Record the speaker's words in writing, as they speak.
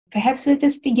perhaps we'll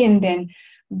just begin then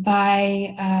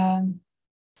by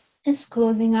just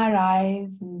closing our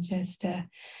eyes and just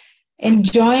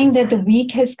enjoying that the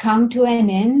week has come to an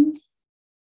end.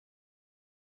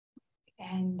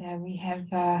 And we have,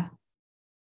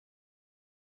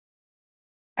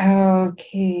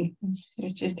 okay,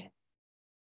 Richard,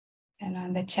 and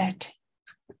on the chat.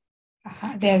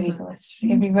 There we go.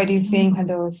 Everybody's saying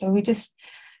hello. So we just,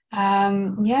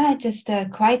 just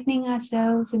quietening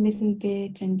ourselves a little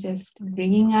bit and just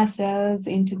bringing ourselves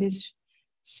into this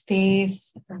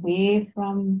space away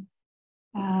from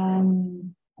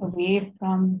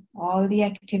all the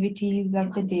activities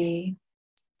of the day.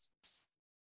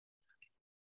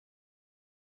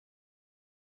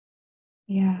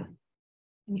 Yeah.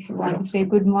 If you want to say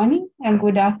good morning and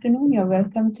good afternoon, you're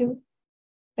welcome to.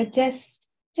 But just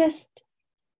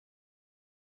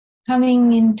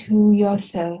coming into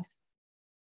yourself,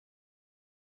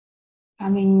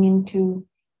 coming into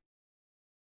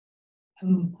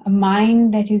a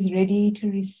mind that is ready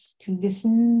to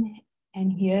listen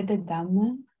and hear the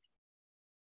Dhamma.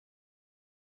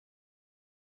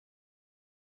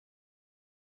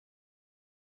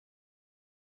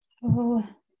 So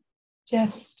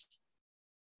just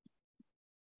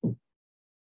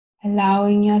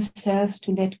allowing yourself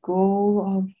to let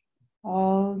go of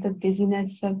all the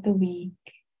busyness of the week.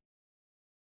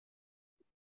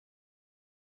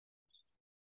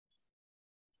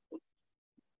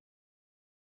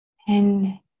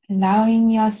 And allowing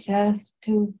yourself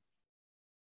to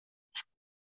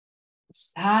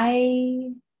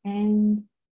sigh and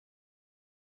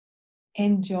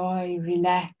enjoy,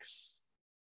 relax.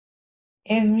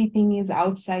 Everything is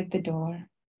outside the door.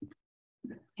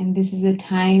 And this is a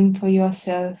time for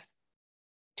yourself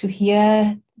to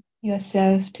hear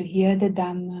yourself, to hear the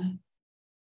Dhamma,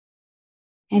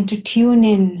 and to tune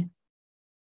in.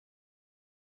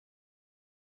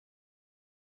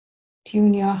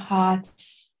 Tune your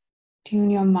hearts, tune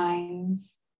your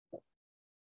minds.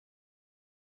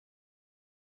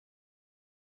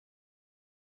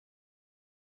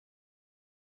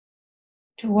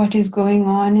 To what is going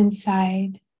on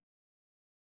inside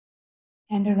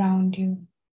and around you.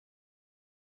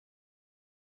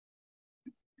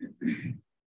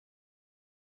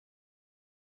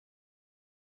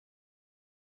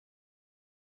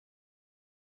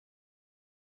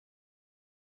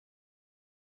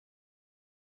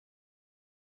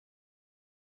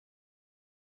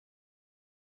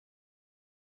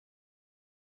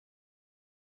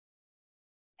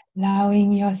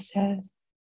 Allowing yourself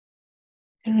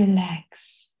to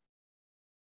relax.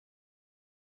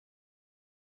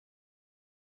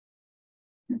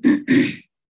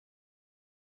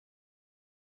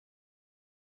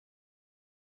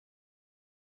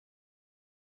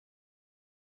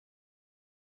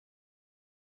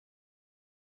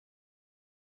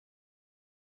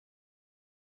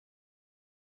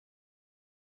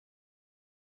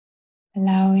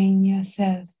 Allowing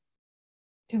yourself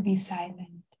to be silent.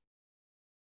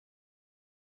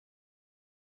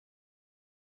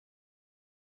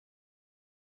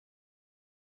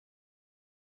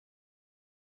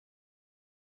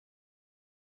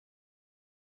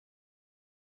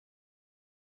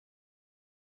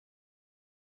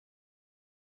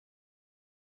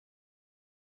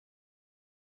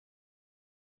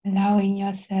 Allowing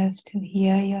yourself to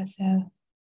hear yourself.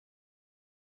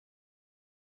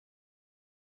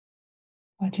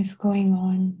 What is going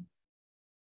on?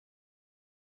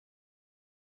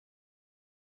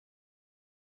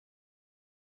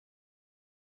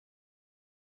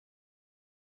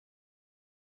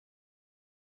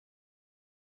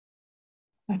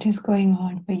 What is going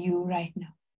on for you right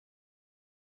now?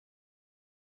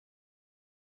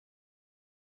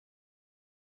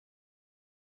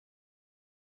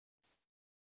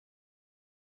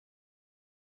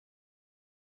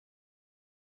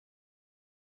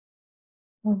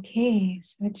 Okay,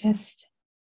 so just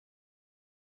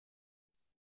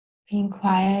being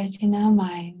quiet in our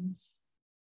minds.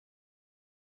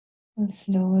 We'll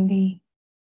slowly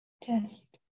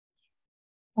just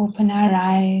open our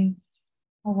eyes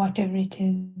or whatever it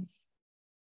is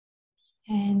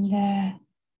and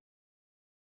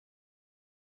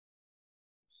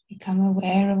become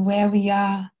aware of where we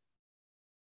are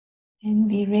and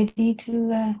be ready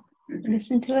to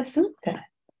listen to a sutta.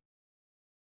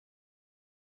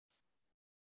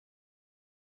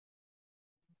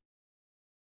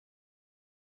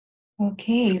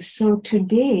 Okay, so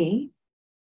today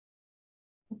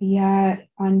we are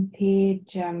on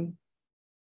page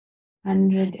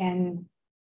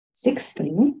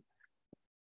 116,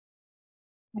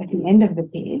 at the end of the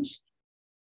page.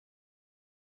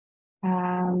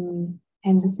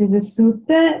 And this is a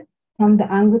sutta from the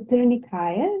Anguttara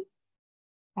Nikaya,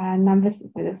 from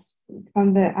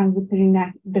the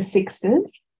Anguttara, the sixth.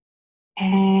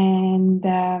 And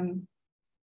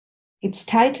it's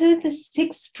titled The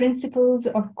Six Principles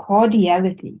of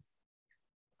Cordiality.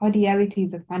 Cordiality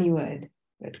is a funny word,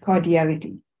 but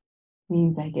cordiality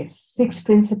means, I guess, six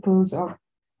principles of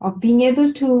being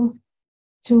able to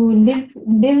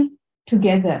live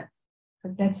together.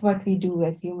 Because that's what we do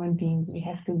as human beings. We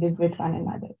have to live with one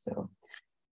another. So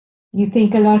you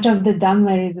think a lot of the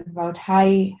Dhamma is about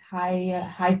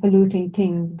highfalutin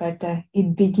things, but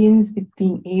it begins with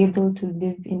being able to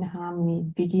live in harmony.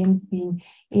 It begins being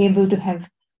able to have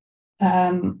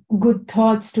good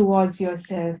thoughts towards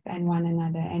yourself and one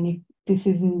another. And if this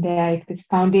isn't there, if this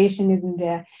foundation isn't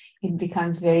there, it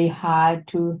becomes very hard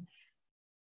to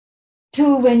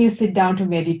when you sit down to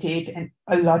meditate and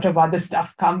a lot of other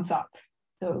stuff comes up.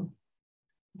 So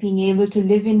being able to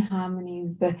live in harmony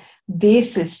is the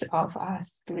basis of our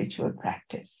spiritual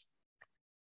practice.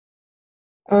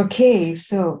 Okay,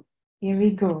 so here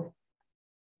we go.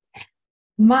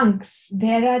 Monks,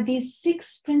 there are these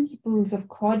six principles of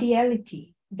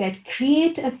cordiality that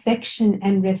create affection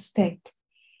and respect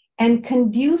and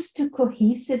conduce to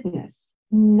cohesiveness,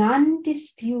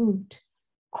 non-dispute,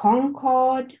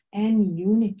 concord, and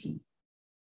unity.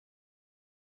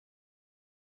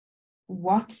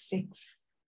 What six?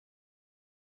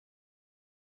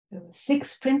 The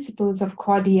six principles of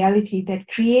cordiality that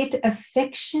create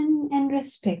affection and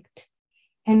respect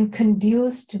and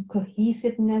conduce to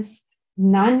cohesiveness,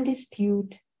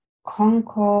 non-dispute,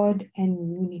 concord,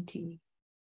 and unity.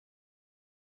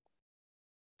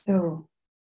 So,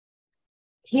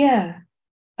 here,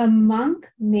 a monk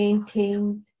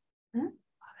maintains,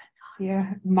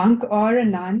 monk or a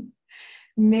nun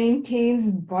maintains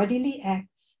bodily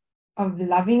acts of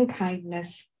loving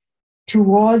kindness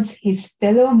towards his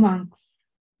fellow monks,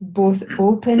 both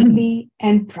openly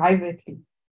and privately.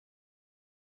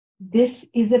 This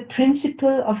is a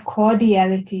principle of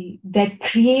cordiality that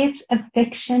creates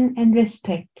affection and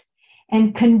respect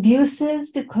and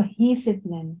conduces to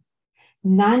cohesiveness,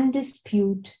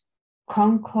 non-dispute,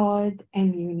 concord,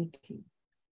 and unity.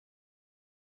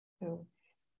 So,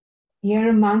 here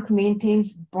a monk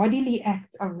maintains bodily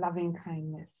acts of loving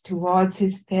kindness towards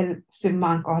his fellow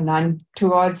monk or nun,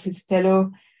 towards his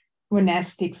fellow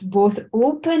monastics, both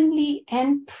openly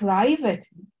and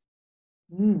privately.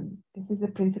 This is the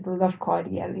principle of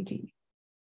cordiality.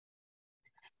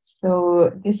 So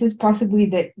this is possibly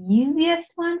the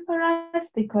easiest one for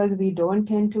us because we don't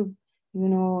tend to,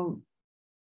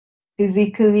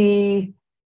 physically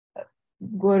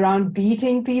go around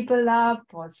beating people up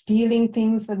or stealing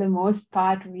things. For the most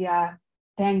part, we are,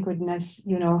 thank goodness,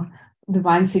 the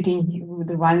ones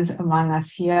among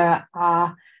us here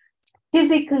are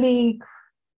physically,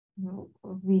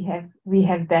 we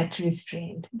have that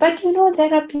restraint. But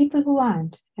there are people who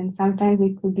aren't, and sometimes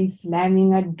it could be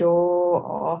slamming a door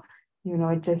or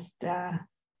just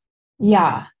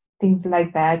things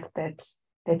like that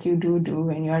you do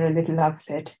when you're a little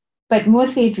upset. But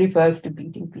mostly it refers to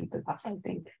beating people up, I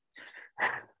think.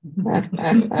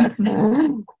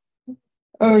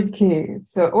 Okay,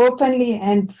 so openly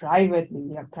and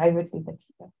privately. Yeah, privately,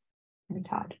 that's a bit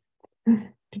hard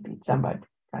to beat somebody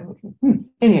privately.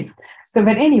 Anyway.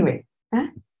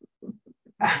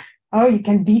 Oh, you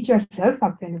can beat yourself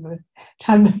up whenever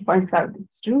Chandra points out.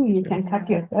 It's true, you can cut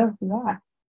yourself.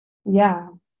 Yeah,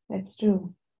 that's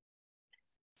true.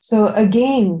 So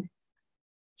again,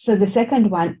 the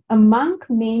second one, a monk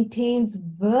maintains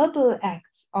verbal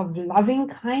acts of loving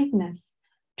kindness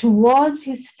towards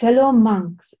his fellow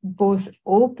monks, both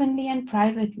openly and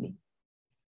privately.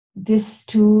 This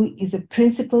too is a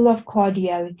principle of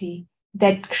cordiality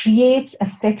that creates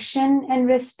affection and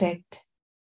respect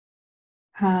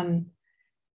and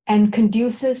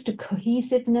conduces to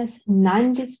cohesiveness,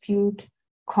 non-dispute,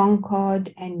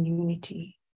 concord, and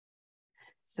unity.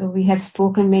 So we have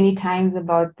spoken many times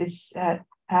about this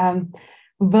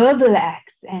verbal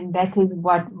acts, and that is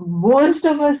what most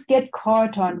of us get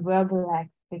caught on, verbal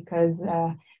acts, because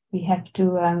we have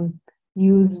to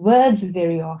use words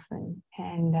very often,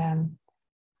 and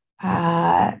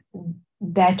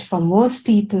that for most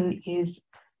people is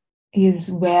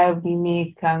where we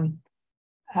make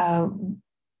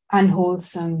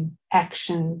unwholesome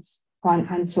actions,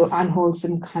 so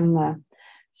unwholesome karma.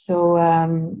 So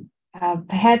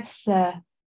perhaps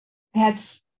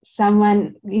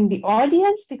someone in the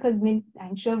audience, because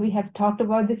I'm sure we have talked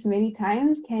about this many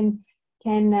times, can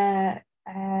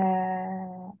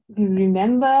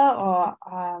remember or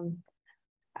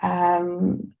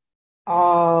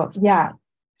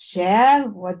share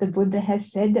what the Buddha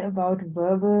has said about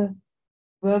verbal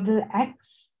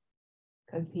acts,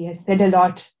 because he has said a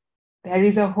lot. There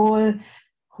is a whole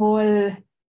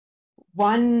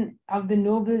one of the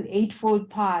Noble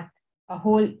Eightfold Path, a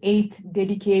whole eighth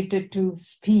dedicated to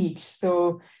speech.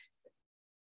 So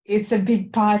it's a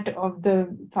big part of the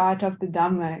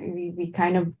Dhamma. We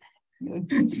kind of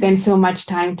spend so much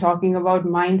time talking about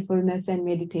mindfulness and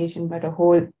meditation, but a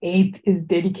whole eighth is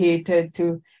dedicated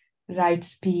to right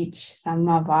speech,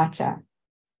 samma vacha.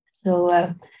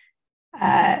 So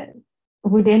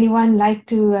would anyone like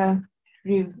to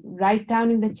write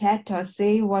down in the chat or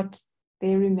say what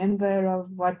they remember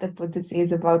of what the Buddha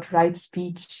says about right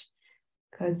speech?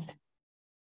 Because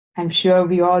I'm sure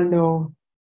we all know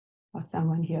of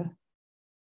someone here.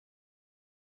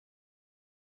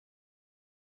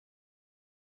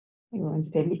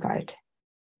 Everyone's fairly quiet.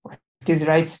 What is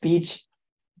right speech?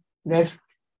 That's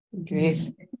Grace.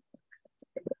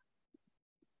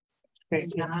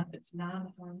 It's not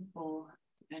harmful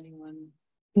to anyone.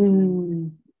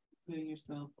 Including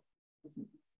yourself. Isn't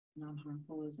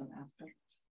non-harmful is an aspect.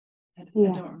 I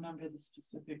don't remember the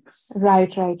specifics.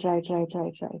 Right.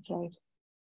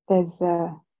 There's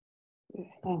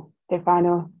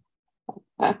Stefano.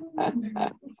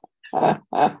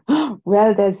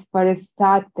 Well, there's, for a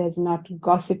start, there's not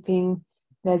gossiping,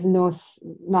 there's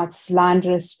not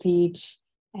slanderous speech,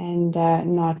 and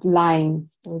not lying.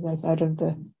 Those are sort of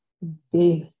the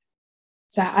big,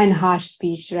 and harsh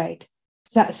speech, right?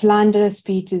 Slanderous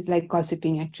speech is like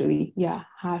gossiping, actually. Yeah,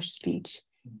 harsh speech.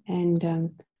 And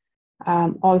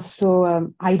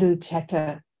also idle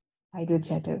chatter.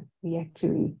 We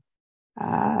actually,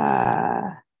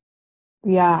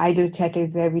 idle chatter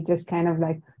is where we just kind of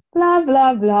like blah,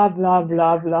 blah, blah, blah,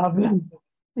 blah, blah, blah.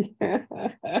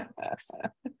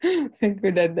 I'm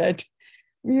good at that.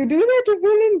 You do that to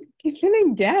fill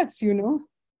in gaps, you know.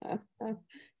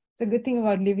 It's a good thing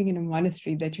about living in a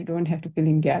monastery that you don't have to fill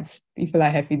in gaps. People are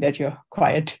happy that you're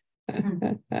quiet.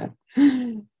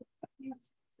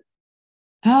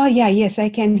 Oh, yeah, yes, I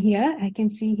can hear. I can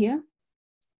see here.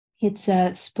 It's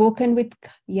spoken with,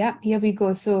 here we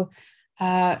go. So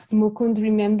Mukund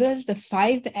remembers the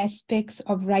 5 aspects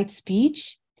of right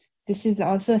speech. This is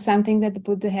also something that the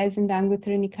Buddha has in the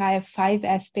Anguttara Nikaya, 5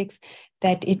 aspects,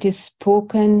 that it is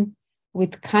spoken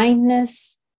with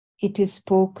kindness, it is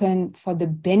spoken for the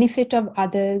benefit of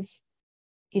others,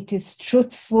 it is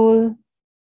truthful,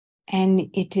 and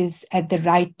it is at the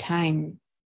right time.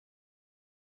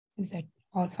 Is that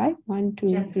all 5? 1,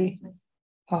 2, 3.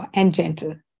 Oh, and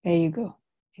gentle. There you go.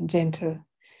 And gentle.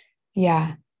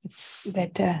 Yeah, it's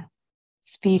that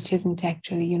speech isn't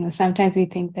actually, you know, sometimes we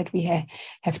think that we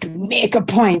have to make a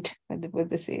point, but the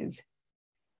Buddha says,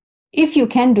 if you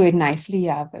can do it nicely,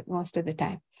 but most of the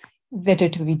time, better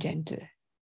to be gentle.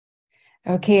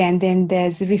 Okay, and then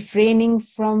there's refraining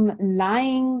from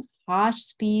lying, harsh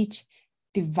speech,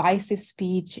 divisive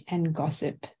speech, and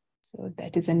gossip. So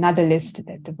that is another list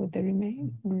that the Buddha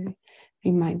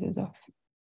reminds us of.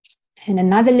 And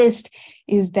another list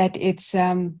is that it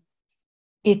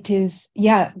is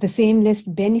the same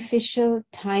list: beneficial,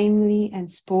 timely, and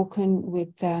spoken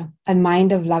with a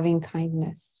mind of loving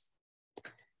kindness.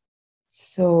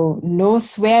 So no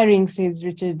swearing, says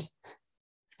Richard.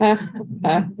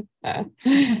 And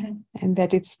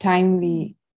that it's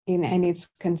timely and it's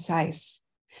concise.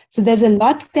 So there's a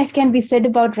lot that can be said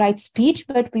about right speech,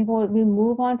 but we'll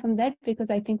move on from that because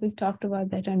I think we've talked about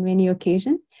that on many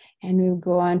occasions, and we'll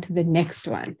go on to the next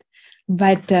one.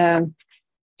 But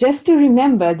just to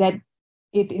remember that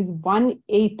it is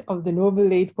 1/8 of the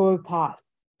Noble Eightfold Path,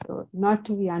 so not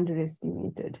to be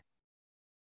underestimated.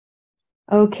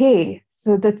 Okay,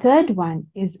 so the third one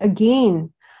is,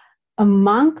 again, a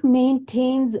monk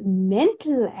maintains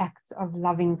mental acts of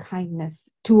loving kindness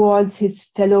towards his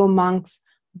fellow monks,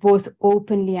 both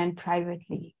openly and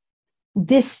privately.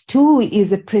 This too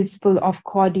is a principle of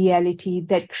cordiality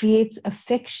that creates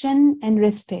affection and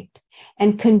respect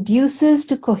and conduces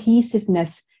to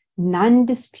cohesiveness,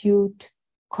 non-dispute,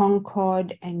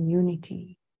 concord, and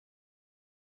unity.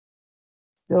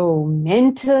 So,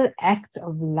 mental acts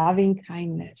of loving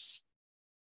kindness.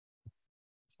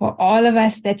 For all of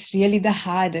us, that's really the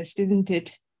hardest, isn't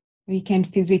it? We can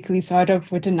physically sort of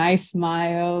put a nice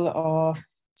smile or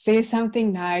say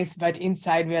something nice, but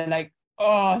inside we're like,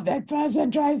 oh, that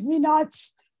person drives me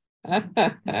nuts.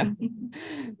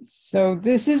 So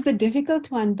this is the difficult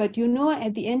one. But you know,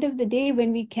 at the end of the day,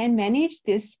 when we can manage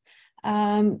this,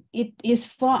 it is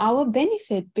for our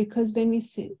benefit, because when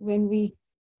we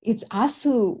it's us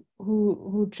who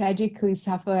tragically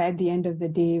suffer at the end of the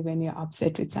day when you're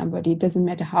upset with somebody. It doesn't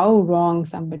matter how wrong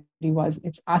somebody was.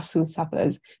 It's us who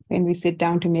suffers when we sit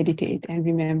down to meditate and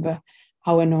remember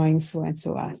how annoying so and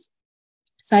so was.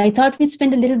 So I thought we'd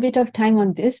spend a little bit of time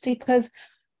on this because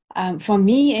for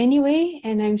me anyway,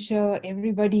 and I'm sure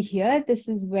everybody here, this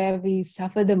is where we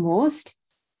suffer the most.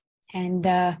 And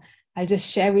I'll just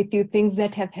share with you things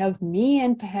that have helped me,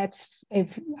 and perhaps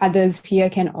if others here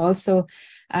can also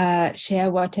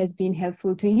share what has been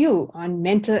helpful to you on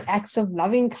mental acts of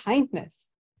loving kindness.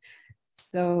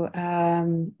 So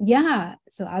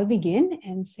so I'll begin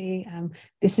and say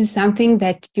this is something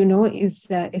that, is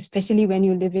especially when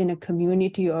you live in a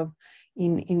community of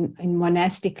in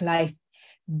monastic life,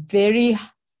 very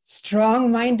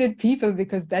strong-minded people,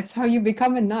 because that's how you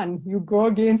become a nun. You go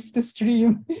against the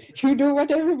stream. You do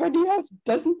what everybody else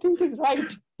doesn't think is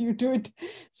right. You do it.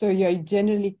 So you're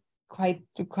generally quite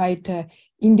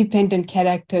independent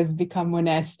characters become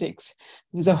monastics.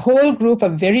 There's a whole group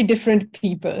of very different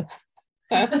people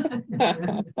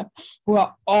who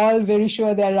are all very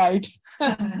sure they're right,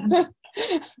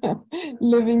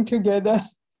 living together.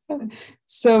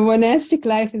 So monastic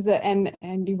life is and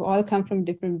you've all come from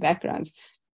different backgrounds.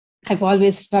 I've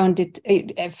always found it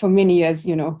for many years,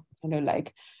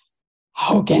 like,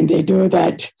 how can they do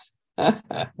that?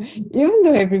 Even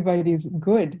though everybody's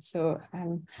good. So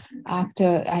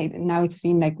now it's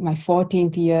been like my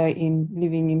 14th year in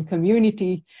living in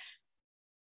community,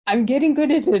 I'm getting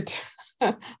good at it.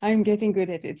 I'm getting good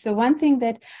at it. So one thing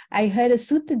that I heard a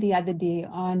sutta the other day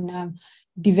on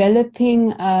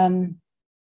developing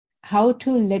how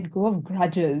to let go of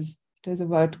grudges. It was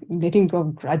about letting go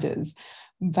of grudges.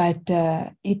 But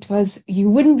it was,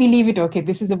 you wouldn't believe it. Okay,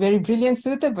 this is a very brilliant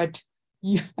sutta,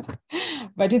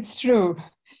 but it's true.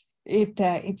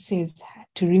 It says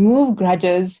to remove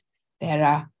grudges, there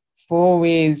are 4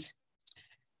 ways.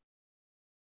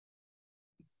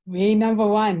 Way number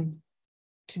 1,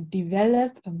 to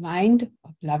develop a mind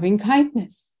of loving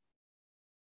kindness.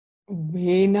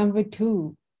 Way number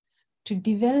 2, to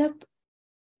develop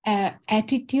an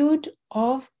attitude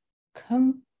of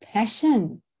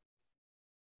compassion.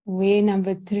 Way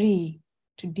number 3,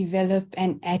 to develop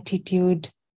an attitude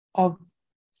of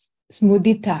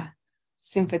mudita,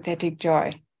 sympathetic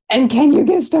joy. And can you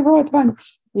guess the 4th one?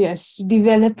 Yes,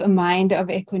 develop a mind of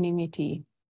equanimity.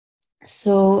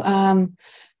 So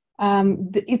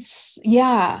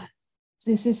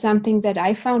this is something that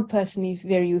I found personally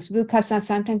very useful, because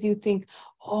sometimes you think,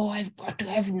 oh, I've got to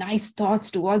have nice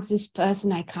thoughts towards this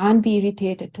person. I can't be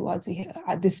irritated towards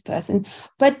this person.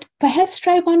 But perhaps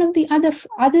try one of the others,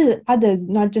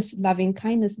 not just loving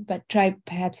kindness, but try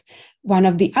perhaps one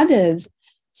of the others.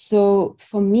 So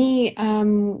for me,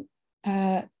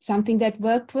 something that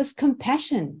worked was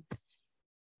compassion.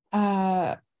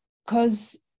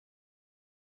 Because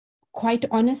quite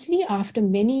honestly, after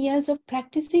many years of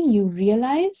practicing, you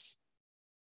realize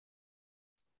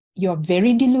you're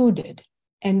very deluded.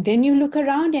 And then you look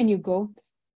around and you go,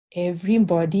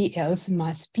 everybody else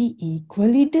must be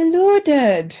equally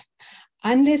deluded.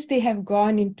 Unless they have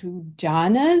gone into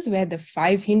jhanas where the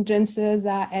 5 hindrances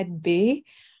are at bay,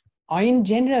 or in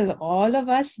general, all of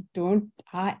us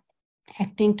are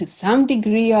acting to some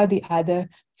degree or the other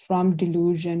from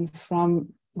delusion,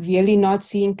 from really not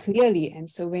seeing clearly. And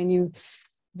so when you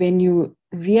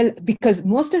because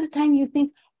most of the time you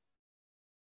think,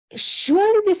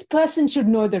 surely this person should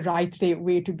know the right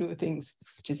way to do things,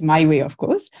 which is my way, of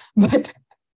course, but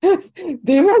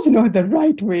they must know the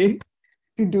right way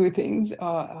to do things,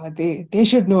 or they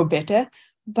should know better.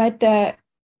 But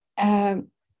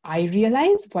I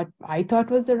realized what I thought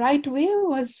was the right way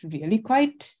was really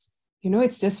quite,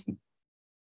 it's just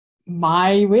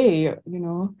my way,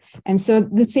 And so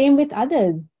the same with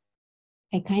others.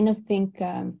 I kind of think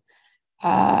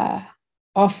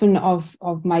often of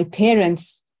my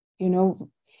parents,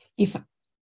 if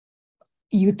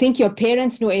you think your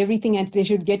parents know everything and they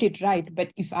should get it right,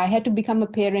 but if I had to become a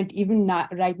parent even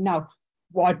right now,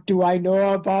 what do I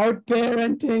know about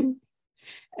parenting?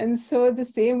 And so the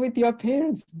same with your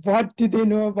parents. What do they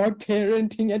know about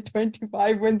parenting at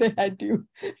 25 when they had you?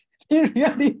 They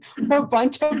really were a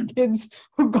bunch of kids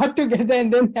who got together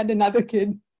and then had another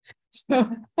kid. So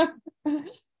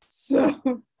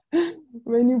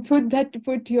when you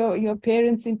put your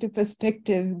parents into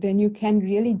perspective, then you can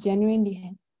really genuinely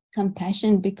have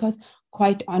compassion, because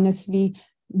quite honestly,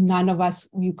 none of us,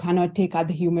 you cannot take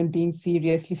other human beings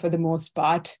seriously for the most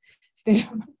part. They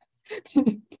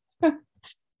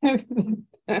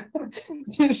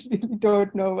really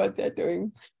don't know what they're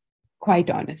doing, quite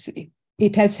honestly.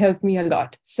 It has helped me a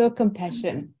lot. So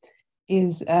compassion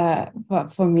is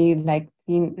for me like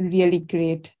been really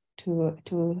great to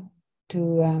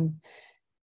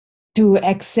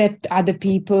accept other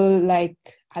people, like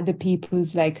other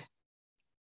people's, like,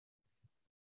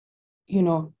 you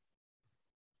know,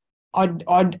 odd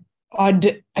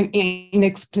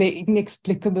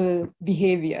inexplicable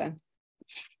behavior.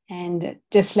 And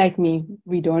just like me,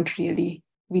 we don't really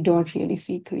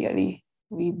see clearly.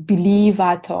 We believe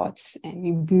our thoughts,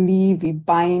 and we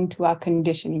bind to our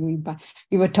conditioning.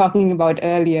 We were talking about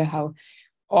earlier how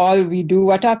all we do,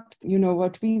 what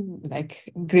we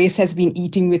like, Grace has been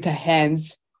eating with her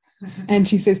hands. And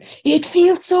she says, it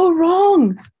feels so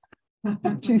wrong.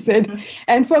 She said,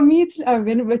 and for me, it's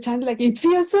when we're chanting, like, it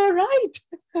feels so right.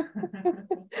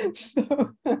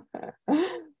 So,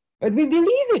 but we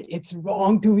believe it. It's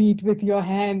wrong to eat with your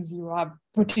hands. You are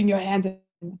putting your hands in.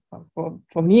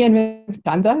 For me and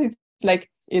Tanda, it's like,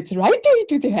 it's right to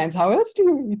eat with your hands. How else do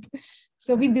you eat?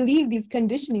 So we believe these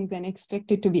conditionings and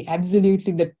expect it to be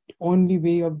absolutely the only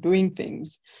way of doing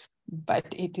things.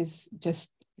 But it is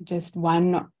just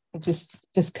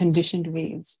conditioned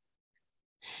ways.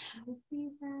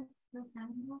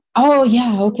 Oh,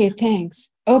 yeah. Okay, thanks.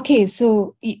 Okay,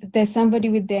 so there's somebody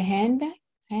with their hand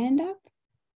up.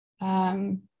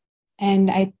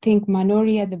 And I think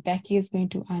Manoria, the Becky, is going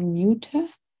to unmute her.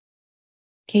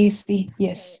 Casey,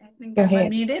 yes. Okay, I think go I'm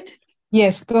ahead. unmuted.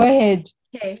 Yes, go ahead.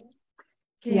 Okay.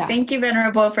 Yeah. Thank you,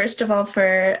 Venerable, first of all,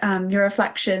 for your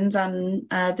reflections on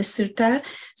the sutta.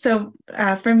 So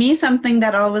for me, something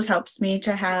that always helps me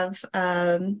to have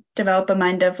develop a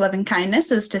mind of loving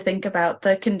kindness is to think about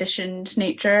the conditioned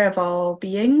nature of all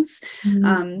beings,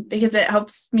 because it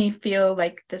helps me feel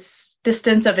like this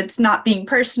distance of it's not being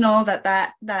personal,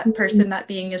 that person, that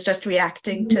being is just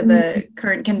reacting to the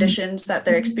current conditions that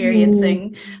they're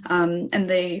experiencing, and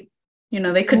they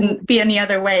couldn't be any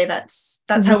other way. That's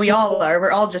how we all are.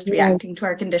 We're all just reacting to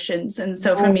our conditions. And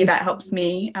so for me, that helps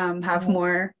me have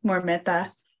more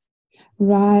metta.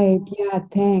 Right. Yeah.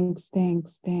 Thanks.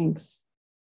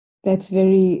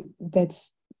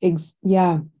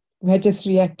 Yeah. We're just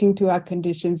reacting to our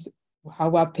conditions,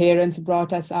 how our parents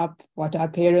brought us up, what our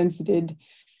parents did.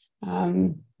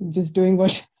 Just doing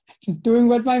what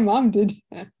my mom did.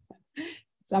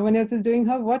 Someone else is doing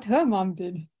what her mom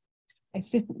did. I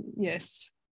sit,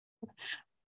 yes.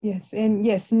 Yes, and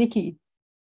yes, Nikki.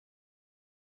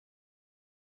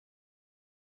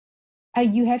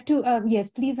 You have to,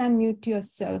 yes, please unmute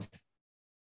yourself.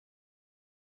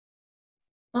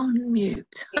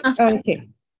 Unmute. Okay.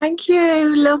 Thank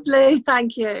you, lovely,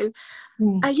 thank you.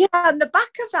 Yeah. On the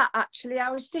back of that, actually, I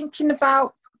was thinking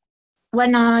about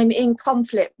when I'm in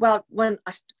conflict, well, when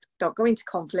I don't go into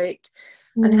conflict,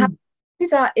 and how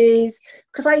that is,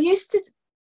 because I used to,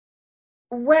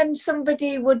 when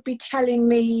somebody would be telling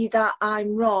me that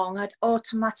I'm wrong, I'd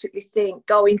automatically think,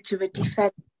 go into a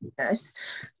defensiveness.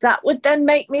 That would then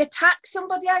make me attack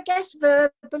somebody, I guess,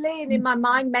 verbally and in my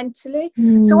mind, mentally.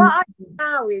 So what I do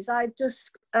now is I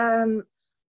just,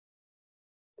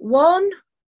 one,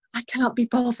 I can't be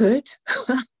bothered.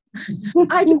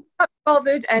 I don't get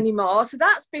bothered anymore. So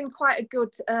that's been quite a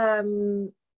good,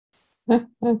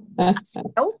 that's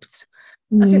helped.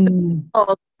 I think the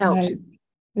pause helps.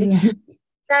 Right.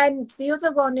 Then the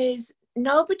other one is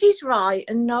nobody's right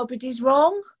and nobody's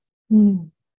wrong.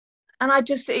 And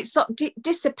it sort of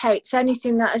dissipates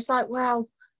anything that is like, well,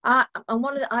 I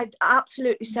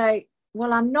absolutely say,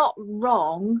 well, I'm not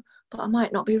wrong, but I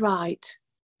might not be right.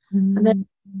 And then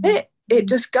it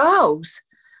just goes.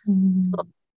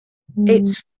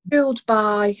 It's fueled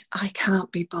by, I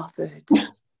can't be bothered.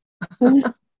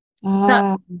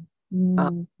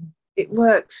 It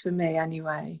works for me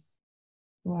anyway.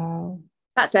 Wow.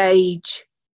 That's age.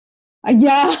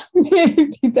 Yeah,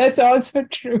 maybe that's also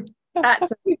true.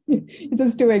 That's You're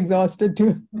just too exhausted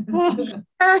to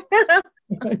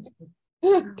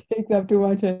takes up too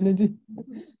much energy.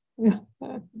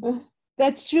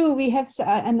 That's true. We have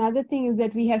another thing is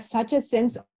that we have such a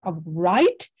sense of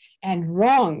right and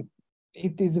wrong.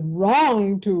 It is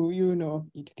wrong to,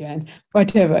 eat cans,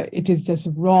 whatever. It is just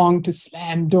wrong to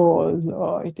slam doors,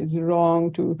 or it is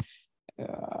wrong to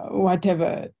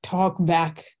whatever, talk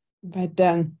back. But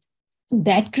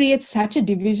that creates such a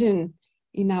division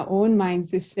in our own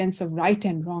minds, this sense of right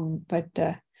and wrong. But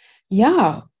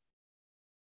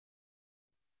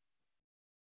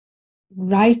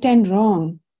right and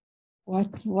wrong.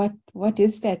 What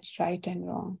is that right and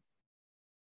wrong?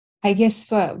 I guess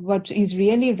for what is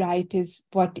really right is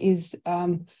what is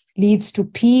leads to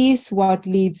peace, what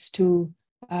leads to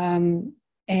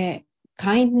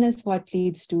kindness, what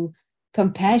leads to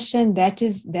compassion. That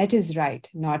is right.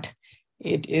 Not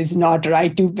it is not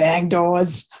right to bang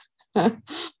doors.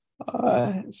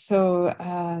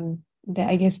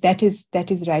 I guess that is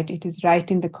right. It is right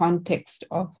in the context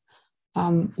of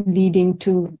leading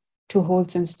to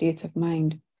wholesome states of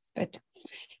mind. But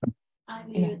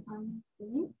yeah.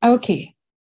 Okay.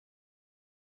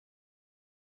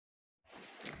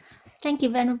 Thank you,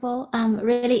 Venerable.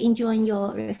 Really enjoying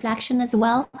your reflection as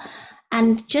well.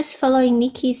 And just following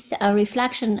Nikki's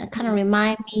reflection kind of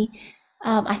remind me,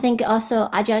 I think also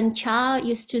Ajahn Chah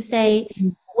used to say,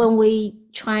 when we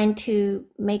trying to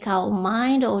make our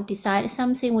mind or decide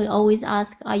something, we always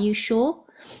ask, are you sure?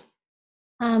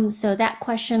 So that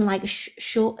question, like,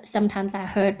 sure, sometimes I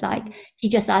heard like, he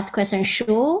just asked question,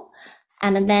 sure?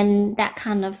 And then that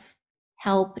kind of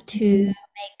help to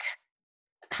make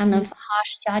kind of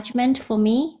harsh judgment for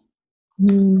me.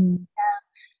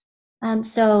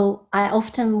 So I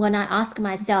often, when I ask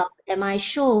myself, am I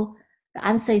sure? The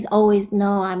answer is always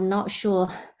no, I'm not sure.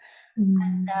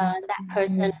 And that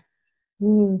person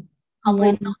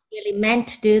probably not really meant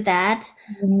to do that.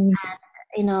 And,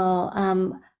 you know,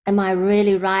 am I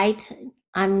really right?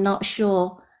 I'm not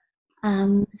sure.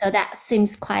 So that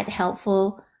seems quite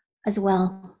helpful as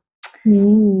well.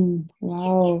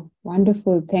 Wow,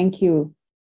 wonderful. Thank you.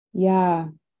 Yeah,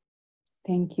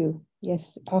 thank you.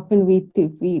 Yes, often we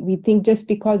think just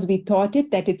because we thought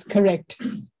it that it's correct.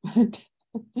 But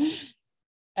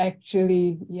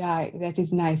actually, yeah, that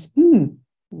is nice.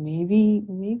 Maybe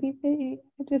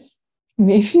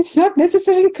it's not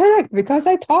necessarily correct because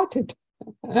I thought it.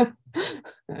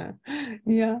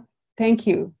 Yeah, thank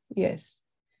you. Yes.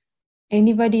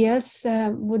 Anybody else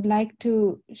would like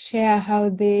to share how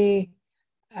they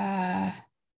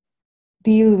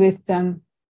deal with them?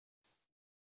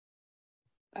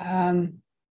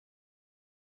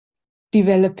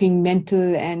 Developing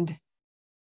mental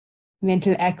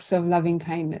acts of loving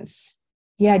kindness.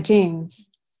 Yeah, James.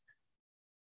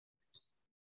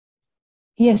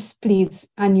 Yes, please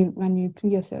unmute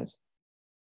yourself.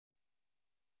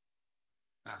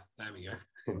 There we go.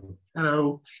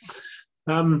 Hello.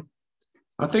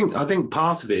 I think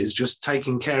part of it is just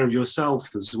taking care of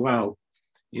yourself as well.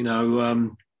 You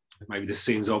know, maybe this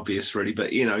seems obvious really,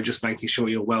 but you know, just making sure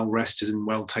you're well rested and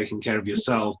well taken care of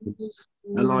yourself.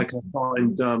 And like I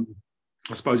find,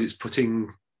 I suppose it's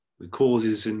putting the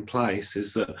causes in place,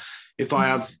 is that if I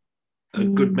have a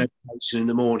good meditation in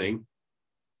the morning,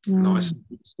 nice and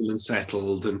peaceful and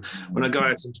settled, and when I go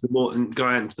out into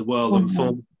the world, I'm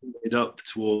forming it up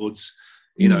towards,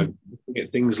 you know, looking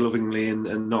at things lovingly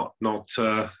and not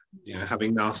you know,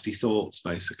 having nasty thoughts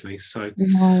basically. So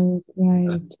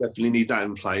definitely need that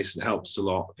in place. It helps a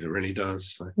lot. It really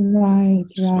does. So,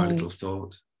 just my little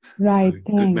thought. Right. So,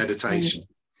 good meditation.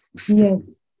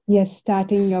 Yes,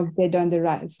 starting your bed on the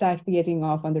right, start getting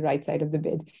off on the right side of the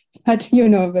bed. But you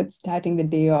know, but starting the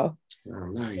day off. Oh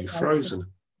no, you're frozen. I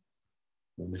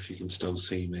don't know if you can still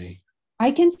see me.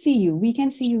 I can see you. We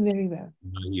can see you very well.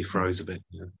 You froze a bit.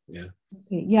 Yeah.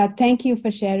 Okay. Yeah. Thank you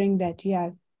for sharing that.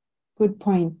 Yeah. Good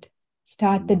point.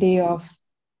 Start the day off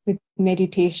with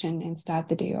meditation and start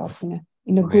the day off in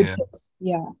a good way.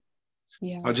 Yeah.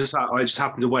 I just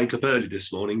happened to wake up early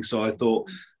this morning, so I thought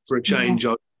for a change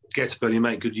I'd get up early and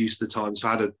make good use of the time. So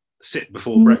I had a sit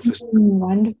before breakfast.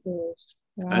 Wonderful.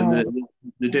 Wow. And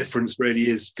the difference really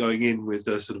is going in with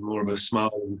a sort of more of a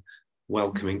smile and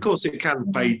welcoming. Of course, it can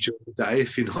fade during the day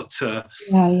if you're not.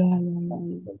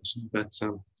 But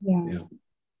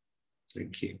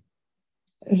thank you.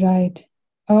 Right.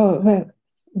 Oh well,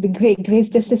 the Grace.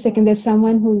 Just a second. There's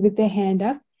someone who with their hand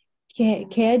up.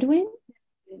 Kedwin,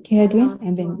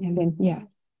 and then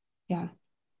yeah.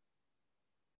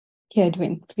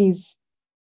 Kedwin, please.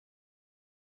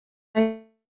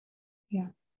 Yeah.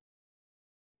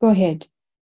 Go ahead.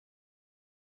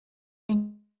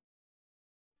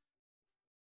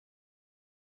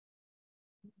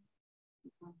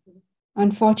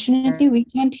 Unfortunately, we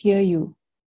can't hear you.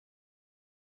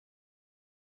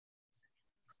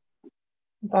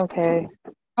 Okay.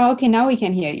 Oh, okay, now we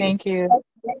can hear you. Thank you.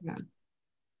 Yeah.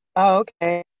 Oh,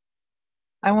 okay.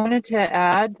 I wanted to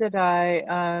add that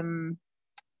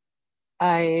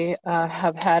I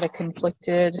have had a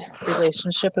conflicted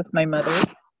relationship with my mother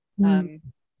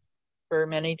for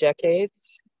many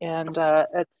decades, and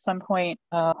at some point,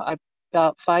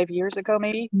 about 5 years ago,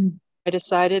 maybe, I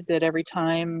decided that every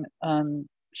time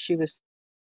she was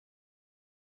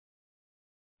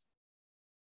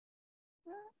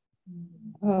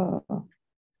Oh,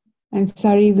 I'm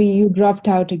sorry, you dropped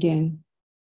out again.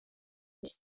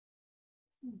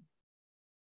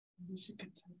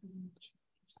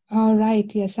 All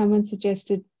right, yeah, someone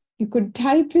suggested you could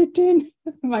type it in.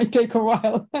 It might take a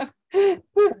while. But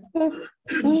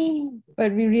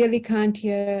we really can't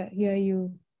hear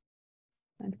you,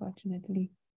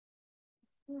 unfortunately.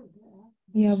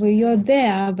 Yeah, well, you're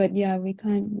there, but yeah, we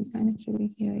can't actually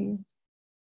hear you.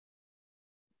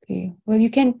 Okay, well, you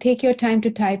can take your time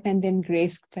to type, and then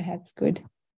Grace perhaps could.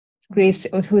 Grace,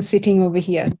 who's sitting over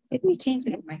here. Let me change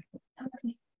that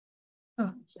microphone.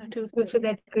 Oh, so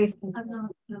that Grace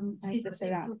can access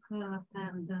around.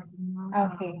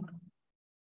 Okay.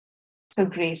 So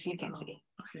Grace, you can say.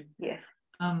 Okay. Yes.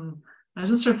 I was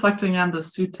just reflecting on the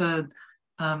sutta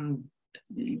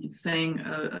saying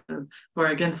for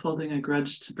against holding a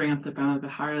grudge to bring up the Brahma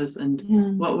Viharas, and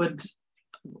what would,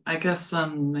 I guess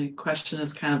my question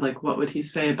is kind of like, what would he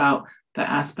say about the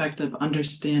aspect of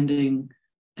understanding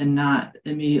and not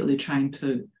immediately trying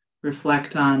to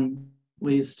reflect on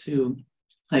ways to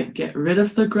like get rid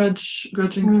of the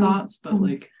grudging thoughts, but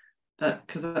like that,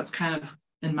 because that's kind of,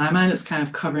 in my mind, it's kind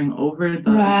of covering over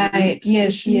the right.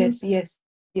 Yes, issue. Yes.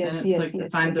 And it's like to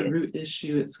find the root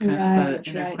issue. It's kind of the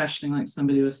inner questioning, like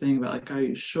somebody was saying about, like, are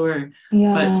you sure?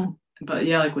 Yeah. But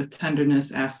yeah, like with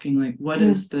tenderness, asking like, what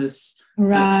is this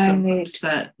that's so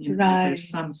upset? You know, like there's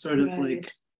some sort of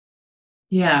like,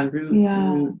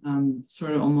 root,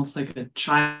 sort of almost like a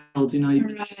child. You know, you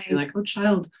can say like, oh,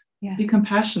 child, be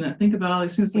compassionate. Think about all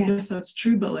these things. Like, yes, that's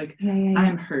true, but like, I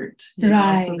am hurt. You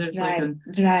know? So there's like an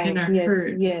inner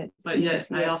hurt. But yet,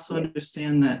 I also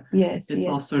understand that it's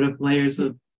all sort of layers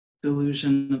of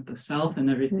delusion of the self and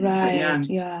everything. But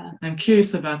I'm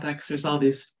curious about that, because there's all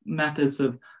these methods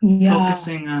of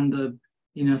focusing on the,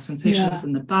 you know, sensations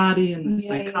in the body and the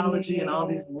psychology and all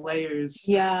these layers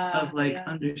of like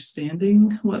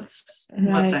understanding what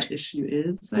that issue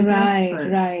is. I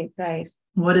guess. But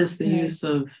what is the use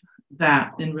of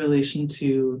that in relation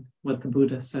to what the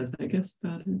Buddha says, I guess,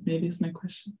 about it? Maybe is my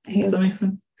question. Does that make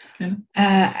sense? Kind of?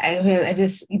 I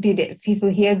just did it. People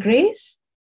hear Grace?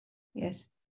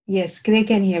 Yes, they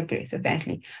can hear Grace,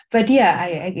 apparently. But yeah,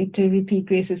 I to repeat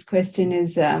Grace's question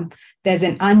is, there's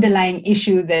an underlying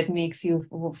issue that makes you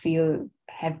feel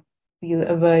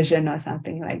aversion or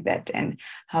something like that. And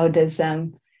how does,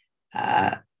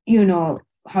 you know,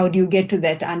 how do you get to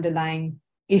that underlying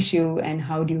issue, and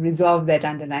how do you resolve that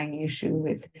underlying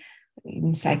issue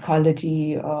in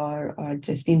psychology or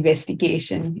just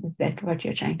investigation? Is that what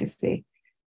you're trying to say?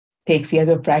 Takes years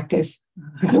of practice.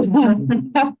 From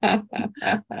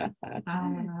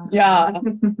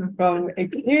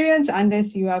experience,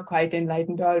 unless you are quite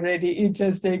enlightened already, it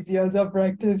just takes years of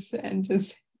practice and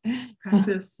just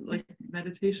practice, like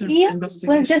meditation.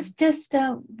 Well, just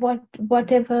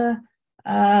whatever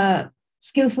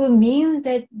skillful means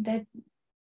that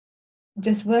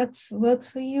just works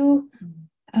for you.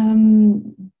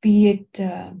 Be it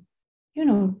you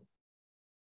know,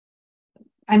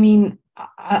 I mean,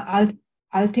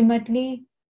 ultimately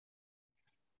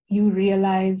you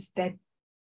realize that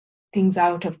things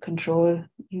out of control,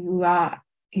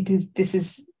 this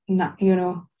is not, you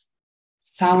know,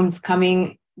 sounds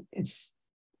coming, it's,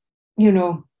 you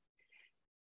know,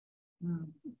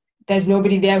 there's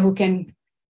nobody there who can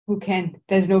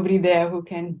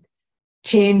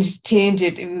change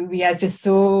it. We are just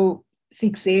so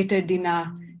fixated in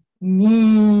our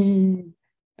me.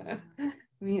 I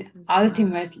mean,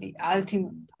 ultimately,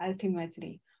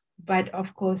 but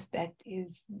of course that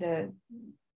is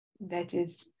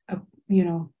you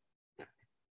know,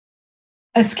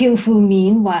 a skillful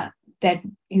mean one that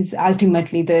is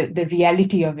ultimately the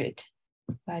reality of it.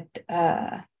 But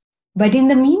in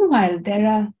the meanwhile,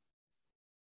 there's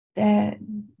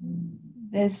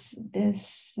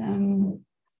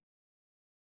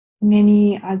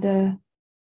many other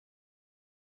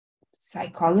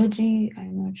psychology,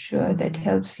 I'm not sure, that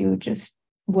helps you just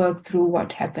work through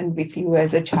what happened with you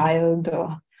as a child,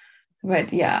 but but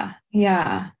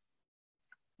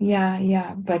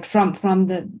from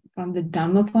the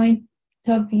Dhamma point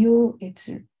of view, it's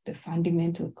the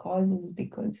fundamental cause is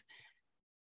because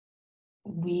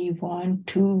we want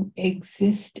to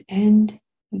exist and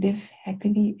live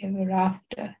happily ever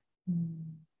after.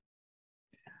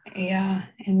 And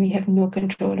we have no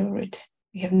control over it.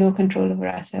 We have no control over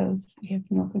ourselves. We have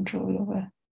no control over.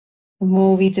 The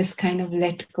more we just kind of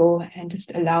let go and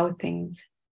just allow things.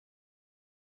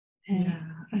 I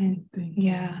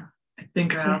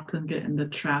think I often get in the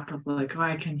trap of like, oh,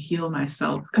 I can heal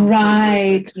myself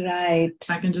completely. Right.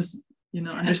 I can just, you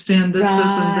know, understand this, this,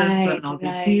 and this, then I'll be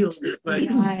healed. But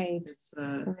it's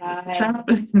a trap.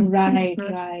 Right.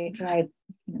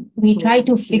 We try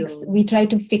to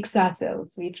fix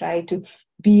ourselves. We try to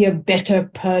be a better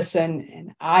person,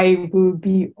 and I will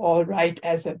be all right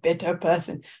as a better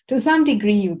person. To some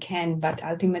degree you can, but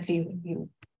ultimately you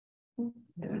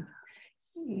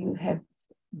have,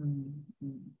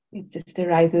 it just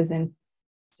arises and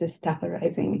just stuff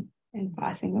arising and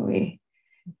passing away.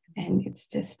 And it's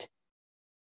just,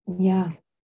 yeah,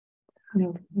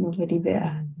 nobody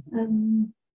there.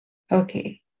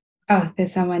 Okay. Oh,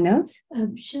 there's someone else?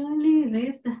 Shirley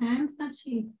raised the hand, but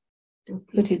she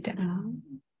put it down.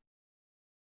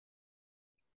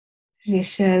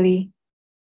 Shirley.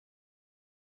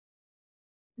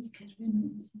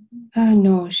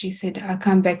 No, she said, I'll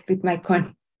come back with my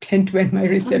content when my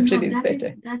reception is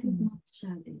better. That is not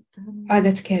Shirley.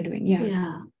 That's Kedwin, yeah.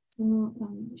 Yeah, so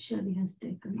Shirley has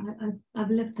taken. I've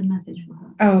left a message for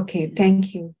her. Oh, okay,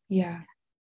 thank you. Yeah.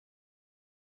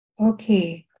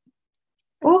 Okay.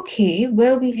 Okay,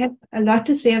 well, we have a lot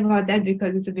to say about that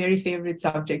because it's a very favorite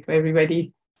subject for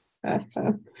everybody. But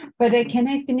can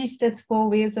I finish? That's 4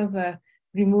 ways of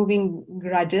removing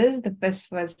grudges. The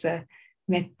first was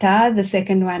metta. The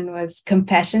second one was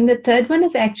compassion. The third one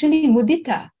is actually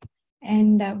mudita.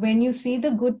 And when you see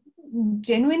the good,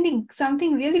 genuinely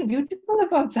something really beautiful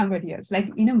about somebody else, like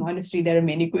in a monastery, there are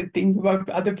many good things about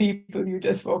other people. You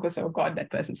just focus, oh God, that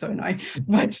person's so annoying.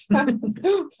 But,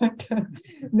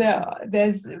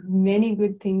 there's many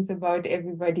good things about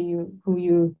everybody who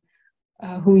you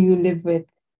live with.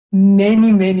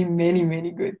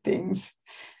 Many good things.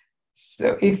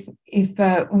 So if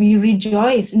we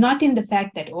rejoice, not in the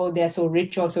fact that, oh, they're so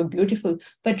rich or so beautiful,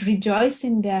 but rejoice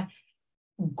in their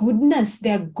goodness,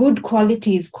 their good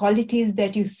qualities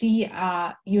that you see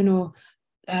are,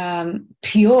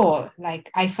 pure.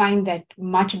 Like, I find that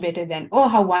much better than, oh,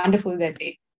 how wonderful that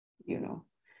they,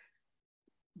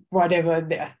 whatever,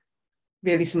 they're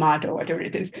really smart or whatever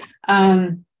it is.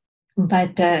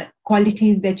 But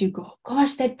qualities that you go,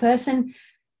 gosh, that person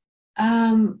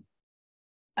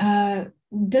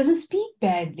doesn't speak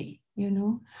badly,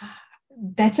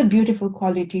 that's a beautiful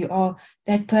quality. Or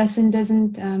that person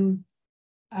doesn't,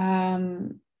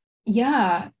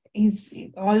 is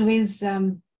always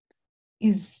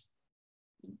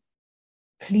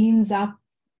cleans up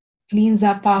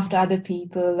after other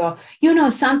people, or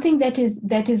something that is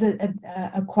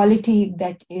a quality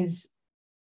that is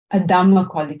a Dhamma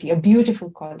quality, a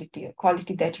beautiful quality, a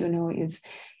quality that is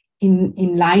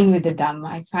in line with the Dhamma.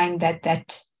 I find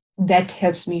that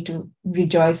helps me to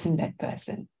rejoice in that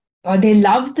person. Or they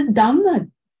love the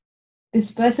Dhamma.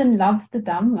 This person loves the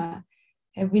Dhamma.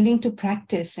 They're willing to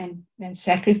practice and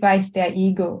sacrifice their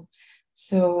ego.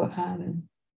 So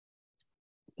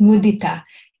mudita.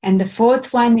 And the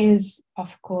fourth one is,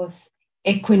 of course,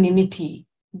 equanimity,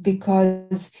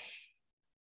 because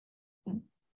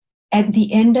at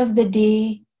the end of the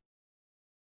day,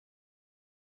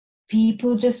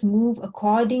 people just move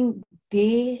according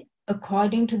to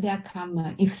their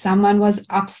karma. If someone was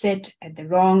upset at the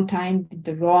wrong time, did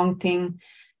the wrong thing,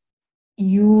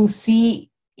 you see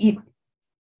it.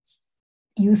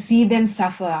 You see them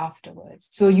suffer afterwards.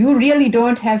 So you really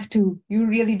don't have to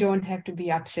be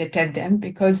upset at them,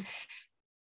 because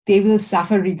they will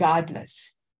suffer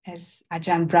regardless. As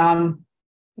Ajahn Brahm,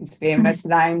 his famous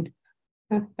line,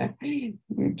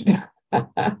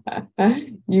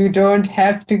 you don't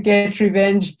have to get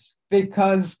revenge,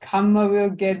 because karma will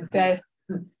get that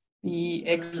the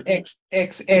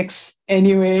XXX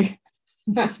anyway.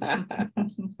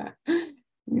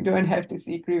 You don't have to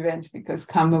seek revenge, because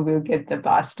karma will get the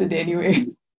bastard anyway.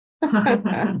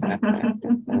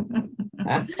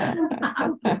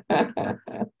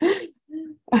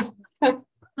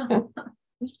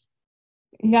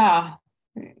 Yeah.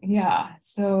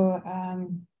 So,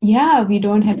 we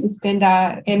don't have to spend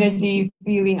our energy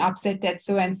feeling upset at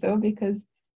so and so, because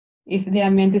if they are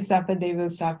meant to suffer, they will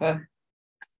suffer.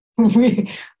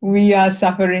 We are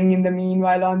suffering in the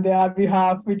meanwhile on their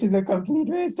behalf, which is a complete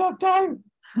waste of time.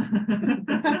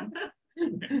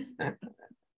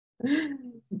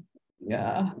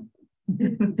 Yeah. Do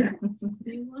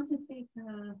you want to take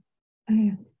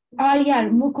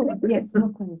Mukund. Yes,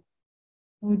 Mukund.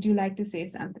 Would you like to say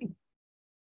something?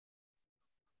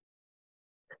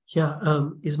 Yeah.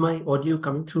 Is my audio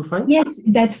coming through fine? Yes,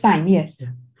 that's fine. Yes.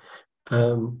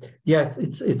 Yeah.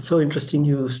 It's so interesting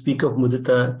you speak of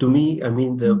mudita. To me, I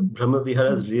mean, the Brahma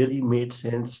Viharas really made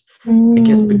sense, I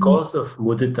guess, because of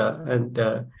mudita. And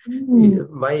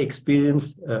my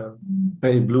experience,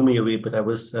 it blew me away. But I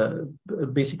was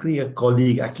basically a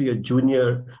colleague, actually a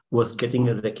junior, was getting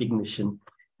a recognition.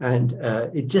 And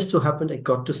it just so happened I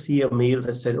got to see a mail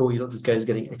that said, oh, this guy is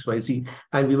getting XYZ.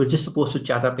 And we were just supposed to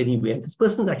chat up anyway. And this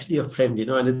person is actually a friend,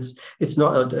 and it's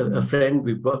not a friend.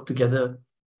 We worked together.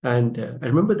 And I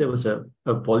remember there was a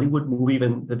Bollywood movie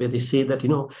where they say that,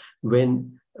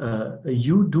 when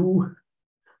you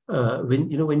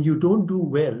don't do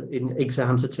well in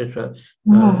exams, etc.,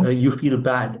 you feel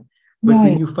bad. But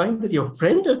when you find that your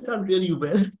friend has done really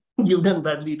well, you've done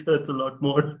badly, it hurts a lot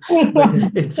more. But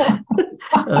it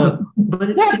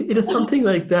is something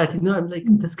like that. I'm like,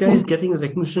 this guy is getting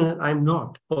recognition and I'm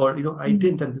not, or I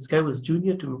didn't, and this guy was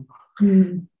junior to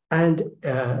me. And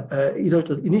it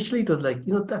was initially, it was like,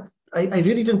 that's I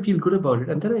really didn't feel good about it.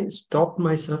 And then I stopped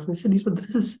myself and I said,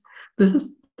 this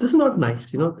is not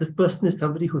nice. This person is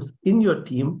somebody who's in your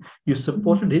team. You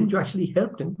supported him. You actually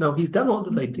helped him. Now he's done all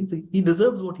the right things. He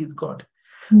deserves what he's got.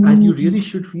 And you really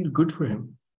should feel good for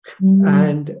him.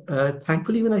 And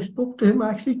thankfully, when I spoke to him,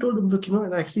 I actually told him, look,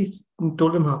 and I actually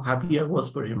told him how happy I was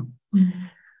for him.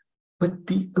 But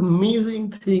the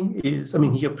amazing thing is,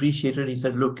 he appreciated it. He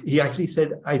said, look, he actually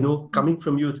said, I know coming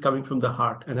from you, it's coming from the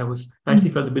heart. And I actually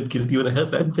felt a bit guilty when I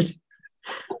heard that.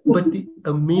 But the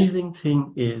amazing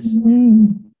thing is,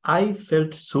 I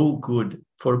felt so good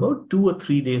for about 2 or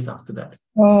 3 days after that.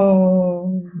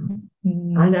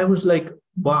 And I was like,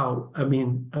 wow.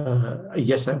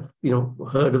 Yes, I've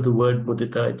heard of the word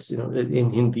mudita. It's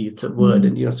in Hindi, it's a word,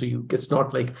 and so it's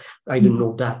not like I didn't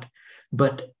know that.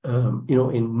 But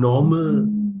in normal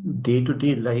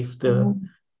day-to-day life,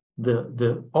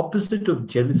 the opposite of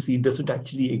jealousy doesn't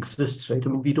actually exist, right?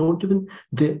 We don't even.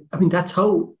 That's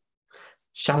how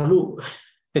shallow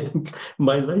I think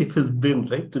my life has been,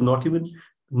 right? To not even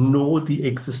know the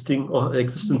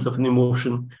existence of an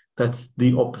emotion that's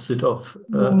the opposite of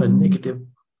a negative.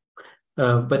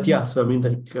 But yeah, so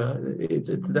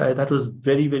that was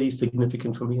very, very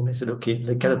significant for me. And I said, okay,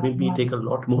 kind of made me take a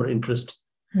lot more interest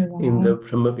in the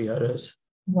Brahma Viharas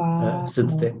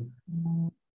since then.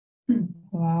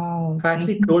 Wow. I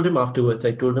actually told him afterwards.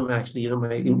 I told him actually,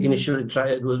 my initial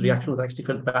reaction was actually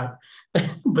felt bad,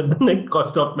 but then I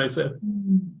stopped myself.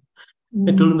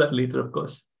 I told him that later, of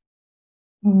course.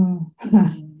 Wow,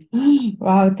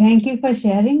 thank you for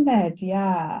sharing that.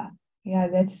 Yeah,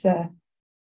 that's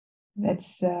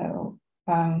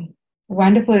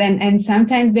wonderful. And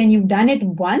sometimes when you've done it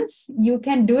once, you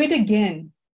can do it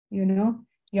again.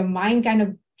 Your mind kind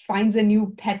of finds a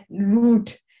new pet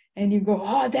route. And you go,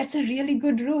 oh, that's a really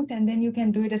good route. And then you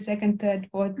can do it a second, third,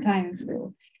 fourth time.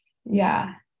 So,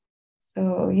 yeah.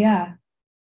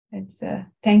 That's,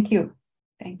 thank you.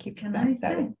 Thank you. Can I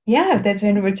say? Yeah, that's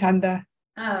Venerable Chanda.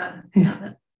 I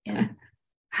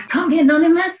can't be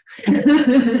anonymous.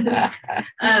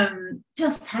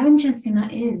 Just how interesting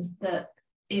that is, that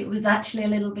it was actually a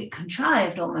little bit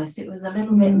contrived almost. It was a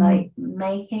little bit like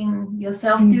making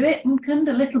yourself do it, Mukund,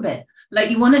 a little bit. Like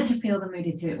you wanted to feel the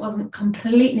mudita. It wasn't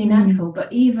completely natural,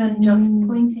 but even just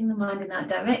pointing the mind in that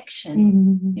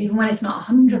direction, even when it's not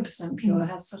 100% pure,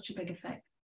 has such a big effect.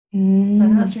 So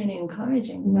that's really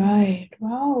encouraging. Right.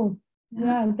 Wow.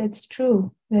 Yeah, that's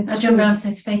true. Ajahn Brahm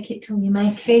says, fake it till you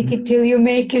make it. Fake it till you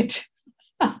make it.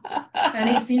 And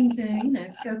it seemed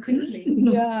to, go quickly.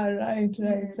 Yeah, right.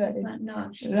 Just that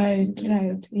nudge.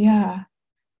 Right. Yeah.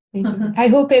 I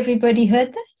hope everybody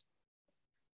heard that.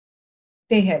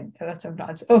 They heard lots of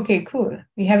nods. Okay, cool.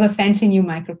 We have a fancy new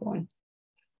microphone.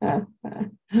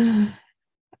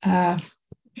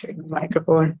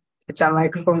 Microphone. It's our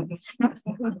microphone.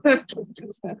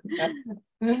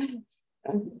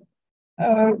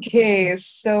 Okay,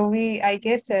 so I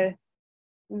guess we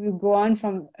will go on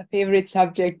from a favorite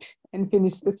subject and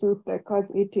finish the sutta, because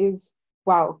it is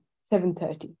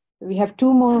 7:30. We have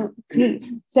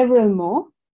several more,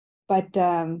 but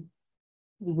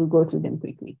we will go through them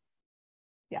quickly.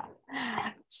 Yeah.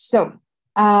 So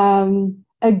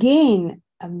again,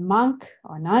 a monk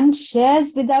or nun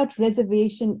shares without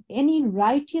reservation any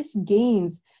righteous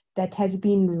gains that has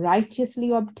been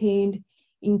righteously obtained,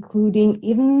 including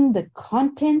even the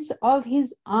contents of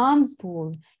his alms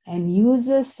bowl, and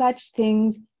uses such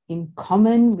things in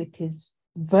common with his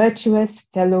virtuous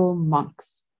fellow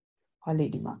monks or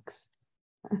lady monks.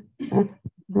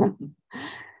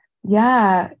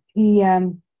 Yeah, he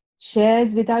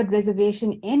shares without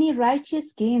reservation any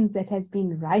righteous gains that has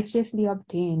been righteously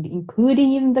obtained,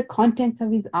 including even the contents of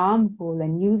his alms bowl,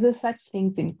 and uses such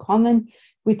things in common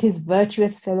with his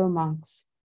virtuous fellow monks.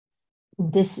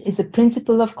 This is a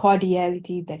principle of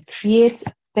cordiality that creates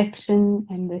affection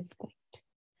and respect.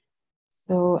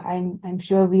 So I'm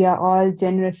sure we are all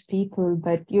generous people,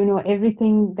 but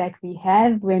everything that we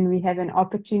have, when we have an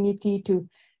opportunity to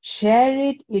share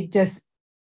it, it just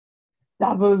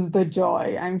doubles the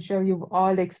joy. I'm sure you've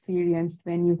all experienced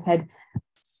when you've had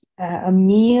a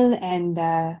meal and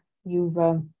you've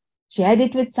shared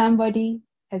it with somebody,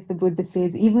 as the Buddha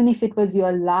says, even if it was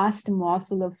your last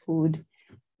morsel of food.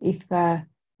 If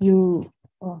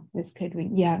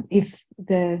if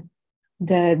the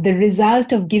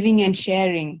result of giving and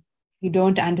sharing, you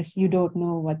don't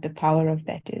know what the power of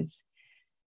that is.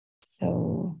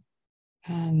 So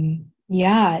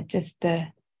just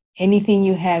the anything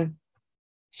you have,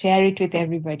 share it with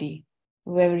everybody,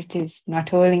 whoever it is, not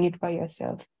holding it for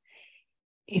yourself.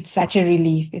 It's such a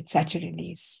relief. It's such a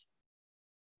release.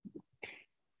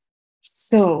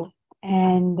 So,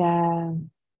 and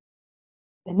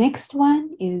the next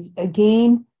one is,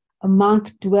 again, a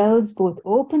monk dwells both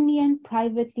openly and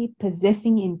privately,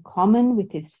 possessing in common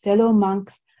with his fellow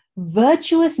monks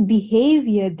virtuous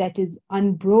behavior that is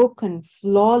unbroken,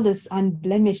 flawless,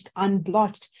 unblemished,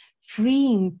 unblotched,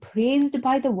 freeing, praised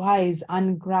by the wise,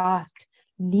 ungrasped,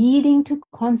 leading to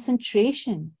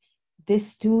concentration.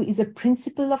 This too is a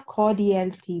principle of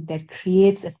cordiality that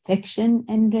creates affection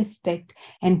and respect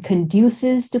and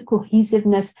conduces to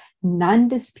cohesiveness,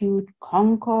 non-dispute,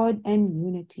 concord, and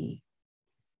unity.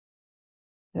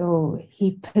 So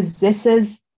he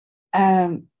possesses,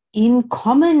 in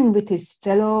common with his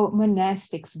fellow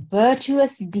monastics,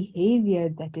 virtuous behavior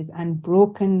that is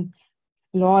unbroken,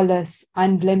 flawless,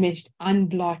 unblemished,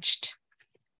 unblotched,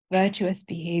 virtuous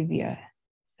behavior.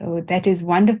 So that is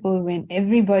wonderful when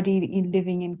everybody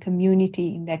living in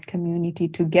community, in that community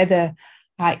together,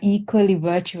 are equally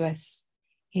virtuous.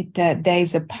 There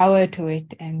is a power to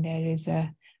it, and there is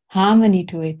a harmony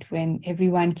to it when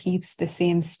everyone keeps the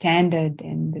same standard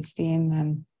and the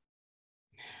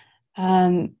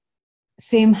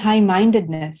same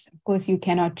high-mindedness. Of course, you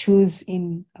cannot choose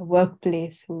in a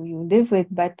workplace who you live with,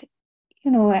 but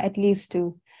at least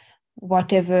to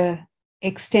whatever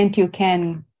extent you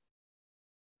can,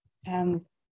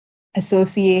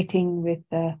 associating with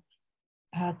the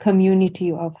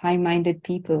community of high-minded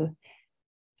people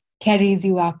carries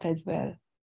you up as well.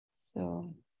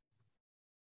 So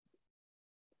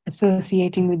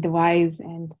associating with the wise,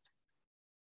 and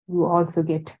you also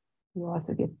get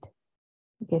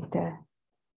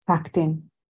sucked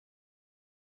in.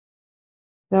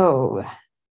 So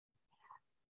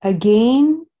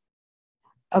again,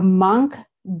 a monk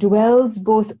dwells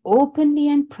both openly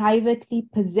and privately,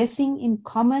 possessing in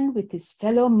common with his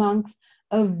fellow monks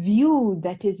a view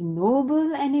that is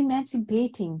noble and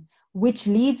emancipating, which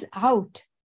leads out,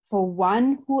 for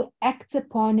one who acts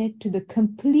upon it, to the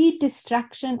complete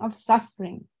destruction of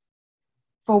suffering.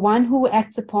 For one who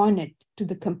acts upon it, to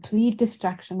the complete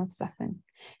destruction of suffering.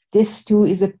 This too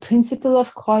is a principle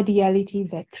of cordiality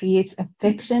that creates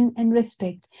affection and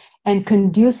respect and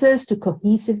conduces to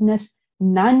cohesiveness,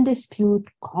 non-dispute,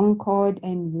 concord,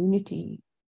 and unity.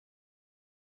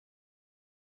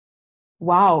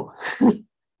 Wow.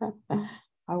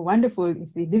 How wonderful if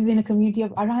we live in a community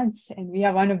of arahants, and we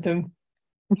are one of them.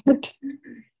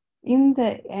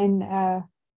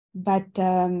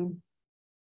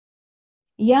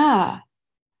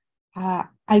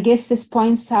 I guess this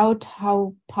points out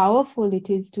how powerful it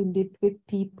is to live with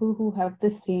people who have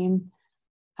the same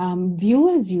view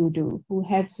as you do, who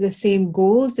have the same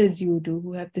goals as you do,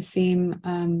 who have the same,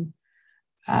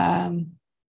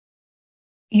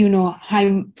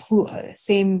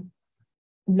 same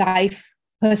life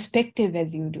perspective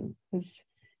as you do. Because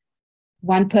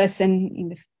one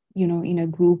person in a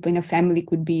group, in a family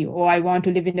could be, oh, I want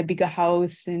to live in a bigger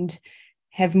house and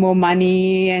have more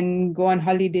money and go on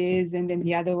holidays, and then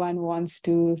the other one wants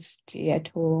to stay at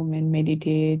home and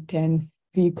meditate and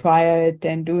be quiet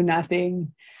and do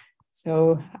nothing.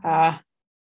 So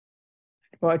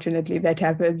unfortunately that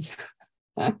happens.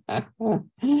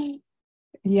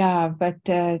 Yeah, but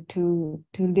to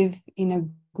live in a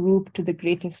group to the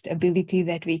greatest ability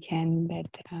that we can,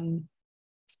 that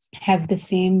have the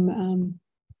same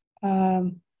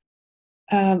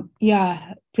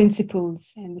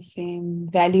principles and the same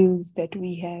values that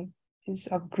we have, is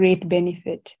of great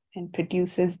benefit and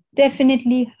produces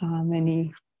definitely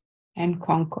harmony and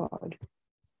concord.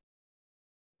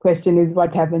 Question is,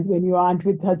 what happens when you aren't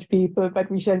with such people? But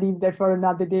we shall leave that for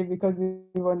another day because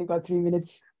we've only got 3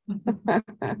 minutes.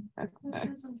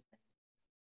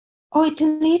 Oh, it's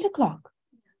till 8 o'clock.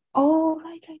 Oh,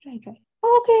 right. Okay.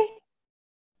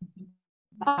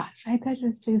 I thought it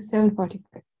was till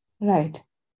 7:45. Right.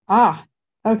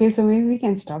 Okay, so maybe we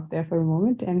can stop there for a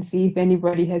moment and see if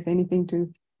anybody has anything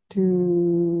to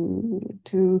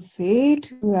say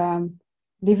to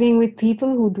living with people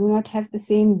who do not have the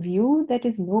same view that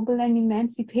is noble and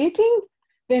emancipating.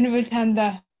 Venerable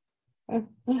Chanda. I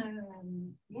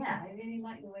really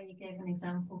like the way you gave an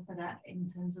example for that in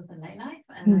terms of the lay life,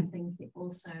 and I think it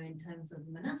also in terms of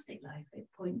monastic life, it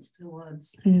points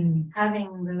towards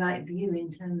having the right view in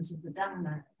terms of the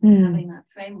Dhamma, having that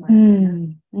framework,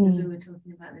 as we were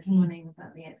talking about this morning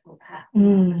about the Eightfold Path,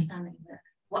 understanding that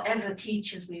whatever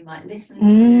teachers we might listen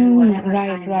to,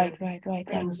 whatever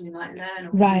things we might learn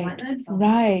or we might learn from,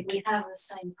 we have the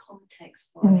same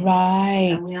context for it,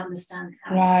 and we understand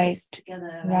how it fits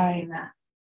together in that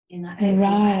in that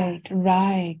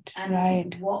right.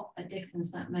 What a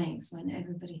difference that makes when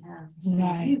everybody has the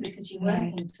same view, because you're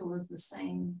working towards the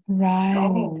same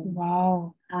goal.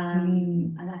 Wow.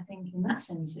 And I think in that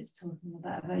sense it's talking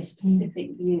about a very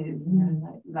specific view, you know,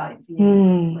 like right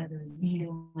view, whether it's a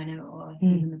skill winner or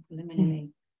even the preliminary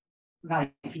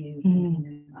right view, you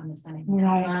know, understanding the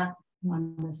karma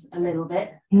a little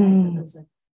bit, right, that there's an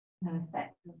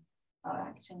effect of our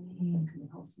actions that can be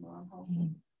wholesome or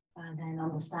unwholesome. And then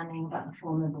understanding about the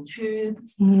Four Noble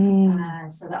Truths,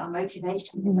 so that our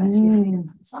motivation is actually freedom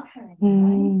from suffering,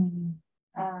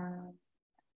 right?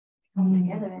 Come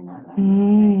together in that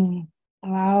way.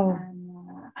 Wow.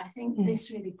 And I think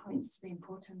this really points to the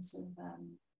importance of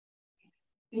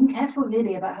being careful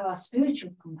really about who our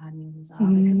spiritual companions are,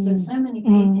 because there's so many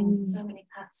teachings and so many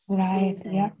paths these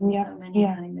days, and so many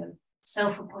kind of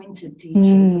self-appointed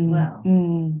teachers as well,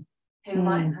 who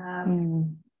might have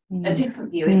a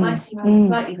different view. It might seem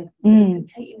slightly different, but it could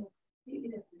take you in a completely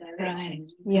different direction.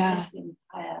 Miss the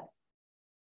entire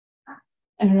path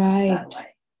that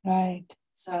way.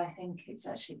 So I think it's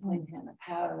actually pointing at the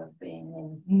power of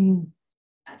being in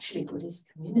actually Buddhist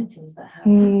communities that have a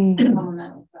common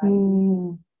amount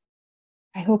of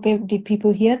I hope did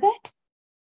people hear that?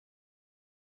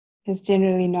 There's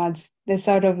generally nods. They're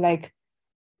sort of like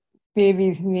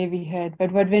maybe heard.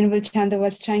 But what Venerable Chanda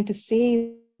was trying to say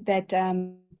is that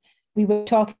we were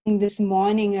talking this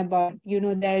morning about, you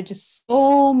know, there are just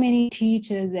so many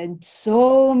teachers and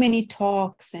so many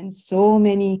talks and so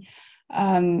many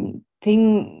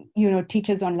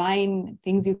teachers online,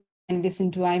 things you can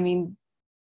listen to. I mean,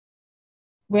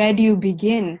 where do you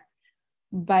begin?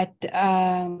 But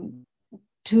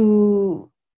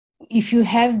if you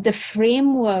have the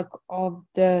framework of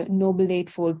the Noble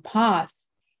Eightfold Path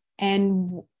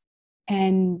and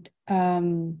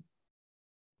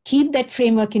keep that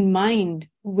framework in mind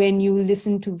when you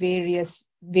listen to various,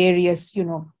 you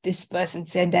know, this person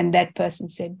said and that person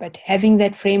said, but having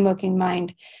that framework in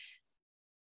mind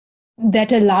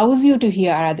that allows you to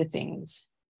hear other things,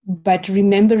 but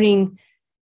remembering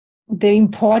the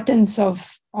importance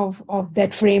of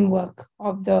that framework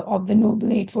of the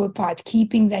Noble Eightfold Path,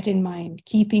 keeping that in mind,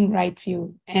 keeping right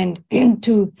view, and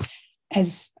keeping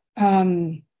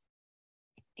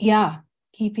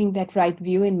that right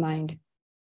view in mind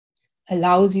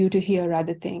allows you to hear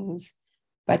other things,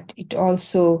 but it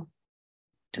also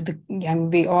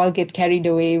we all get carried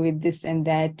away with this and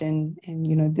that, and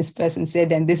you know, this person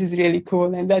said, and this is really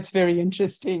cool, and that's very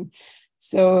interesting.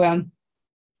 So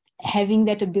having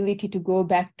that ability to go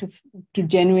back to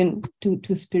genuine,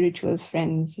 to spiritual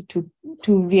friends, to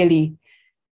really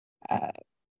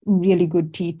really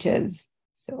good teachers.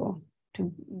 So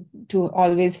to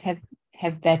always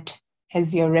have that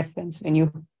as your reference when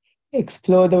you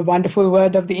explore the wonderful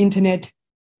world of the internet.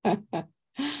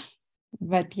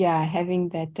 But yeah, having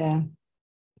that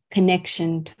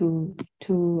connection to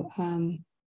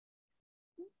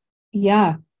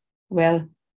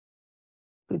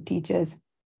good teachers.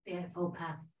 The Eightfold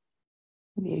Path.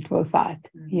 The Eightfold Path.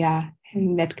 Yeah,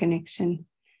 having that connection.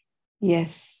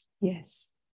 Yes.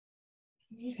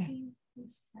 Casey,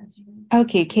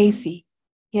 okay, Casey.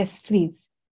 Yes, please.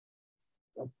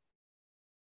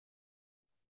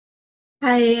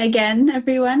 Hi again,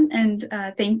 everyone, and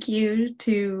thank you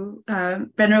to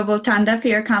Venerable Chanda for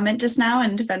your comment just now,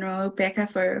 and Venerable Upekkha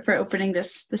for opening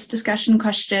this discussion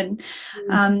question.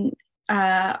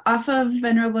 Off of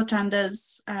Venerable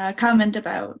Chanda's comment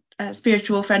about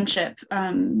spiritual friendship,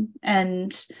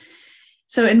 and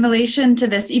so in relation to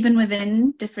this, even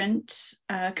within different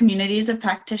communities of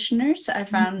practitioners, I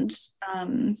found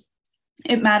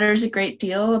it matters a great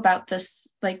deal about this,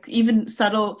 like even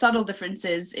subtle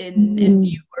differences in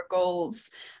view or goals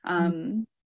can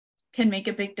make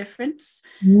a big difference.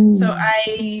 So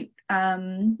I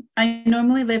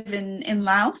normally live in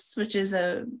Laos, which is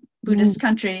a Buddhist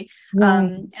country,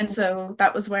 and so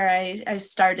that was where I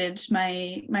started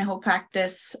my whole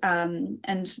practice,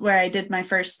 and where I did my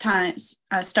first time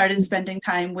started spending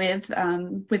time with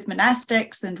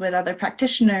monastics and with other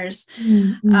practitioners.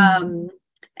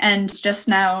 And just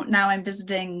now I'm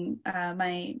visiting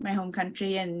my home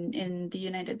country in the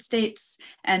United States,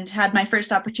 and had my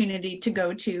first opportunity to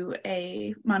go to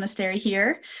a monastery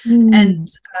here, and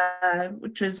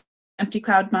which was Empty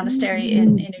Cloud Monastery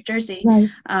in New Jersey.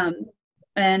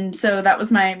 And so that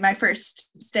was my first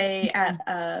stay at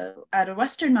a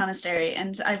Western monastery,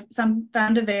 and I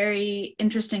found a very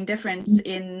interesting difference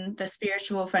in the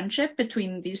spiritual friendship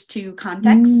between these two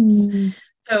contexts.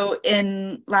 So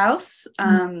in Laos,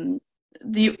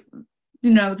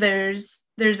 there's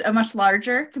a much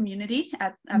larger community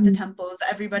at the temples.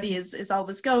 Everybody is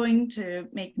always going to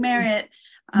make merit.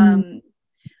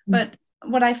 But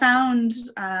what I found,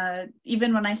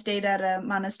 even when I stayed at a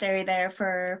monastery there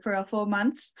for a full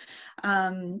month,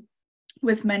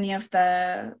 with many of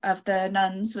the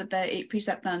nuns, with the 8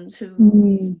 precept nuns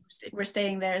who were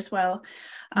staying there as well,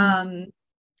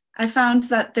 I found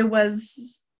that there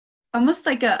was almost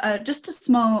like just a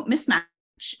small mismatch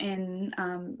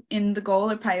in the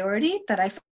goal or priority that I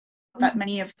found that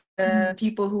many of the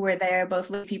people who were there, both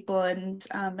lay people and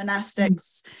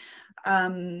monastics,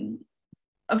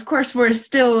 of course, we're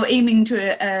still aiming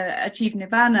to achieve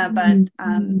nibbana, but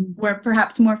we're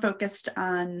perhaps more focused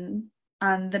on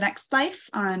the next life,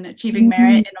 on achieving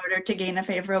merit in order to gain a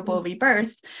favorable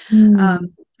rebirth.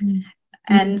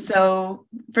 And so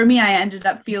for me, I ended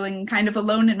up feeling kind of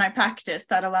alone in my practice,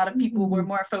 that a lot of people were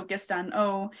more focused on,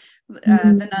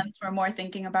 the nuns were more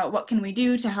thinking about what can we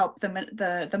do to help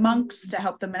the monks, to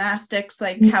help the monastics,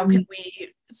 like how can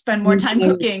we spend more time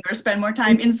cooking or spend more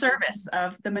time in service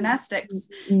of the monastics.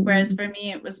 Whereas for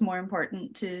me, it was more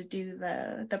important to do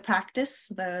the practice,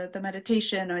 the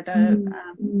meditation or the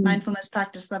mindfulness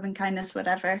practice, loving kindness,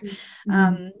 whatever,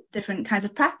 different kinds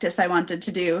of practice I wanted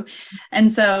to do.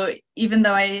 And so even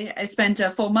though I spent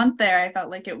a full month there, I felt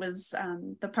like it was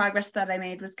the progress that I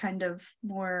made was kind of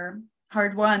more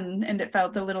hard won, and it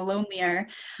felt a little lonelier.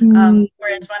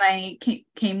 Whereas when I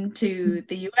came to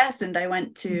the US and I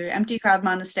went to Empty Cloud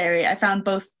Monastery, I found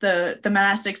both the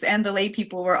monastics and the lay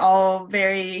people were all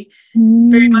very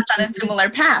much on a similar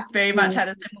path, very much had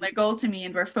a similar goal to me,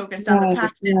 and were focused on the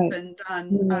practice and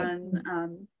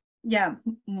on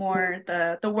more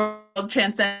the world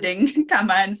transcending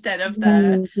karma instead of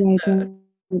the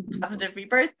positive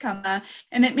rebirth karma.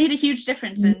 And it made a huge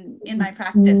difference in my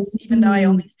practice. Even though I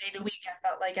only stayed a week, I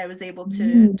felt like I was able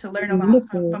to learn a lot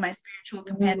from my spiritual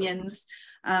companions,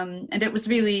 and it was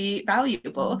really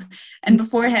valuable. And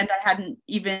beforehand, I hadn't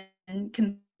even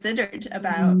considered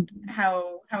about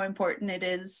how important it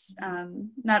is,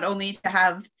 not only to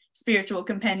have spiritual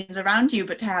companions around you,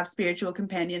 but to have spiritual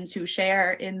companions who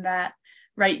share in that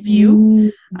right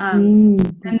view.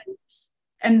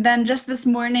 And then just this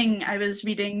morning, I was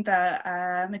reading the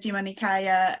Majjhima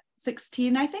Nikaya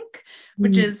 16, I think,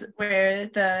 which is where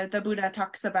the Buddha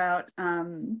talks about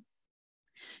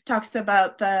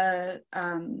the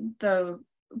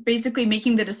basically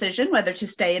making the decision whether to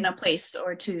stay in a place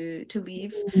or to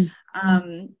leave,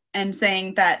 and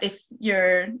saying that if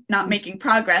you're not making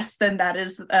progress, then that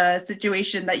is a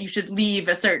situation that you should leave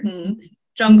a certain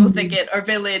jungle thicket or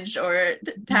village or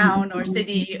town or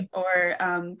city or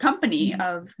company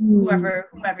of whoever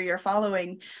you're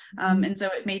following. And so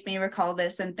it made me recall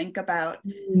this and think about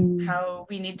how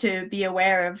we need to be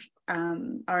aware of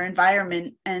our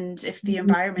environment, and if the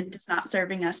environment is not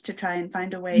serving us, to try and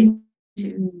find a way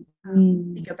to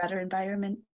seek a better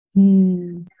environment.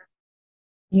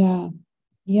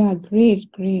 Yeah,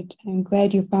 great. I'm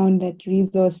glad you found that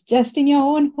resource just in your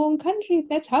own home country.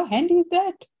 That's how handy is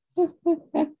that?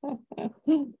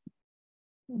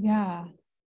 Yeah,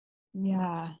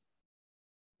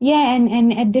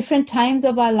 and at different times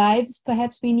of our lives,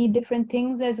 perhaps we need different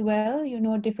things as well.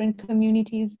 Different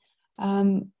communities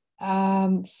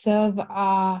serve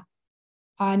our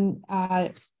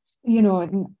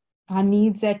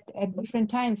needs at different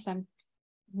times.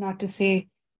 Not to say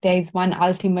there is one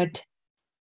ultimate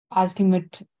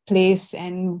place,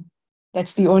 and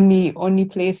that's the only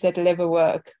place that will ever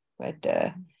work. But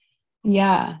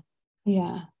yes,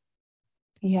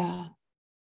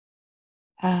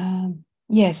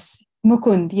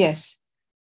 Mukund, yes,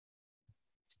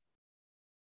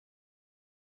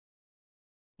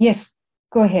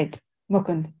 go ahead,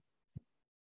 Mukund.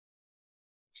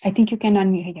 I think you can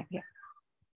unmute. Yeah.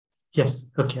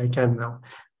 Yes, okay, I can now.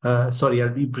 Sorry, I'll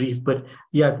be brief, but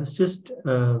it's just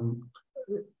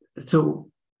so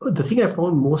the thing I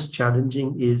found most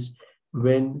challenging is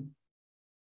when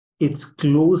it's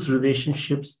close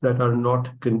relationships that are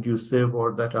not conducive,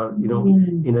 or that are,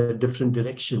 in a different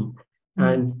direction.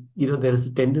 And, there is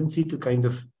a tendency to kind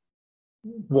of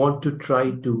want to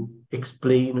try to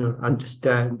explain or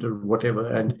understand or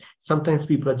whatever. And sometimes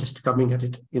people are just coming at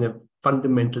it in a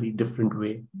fundamentally different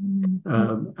way.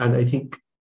 And I think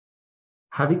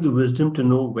having the wisdom to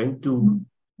know when to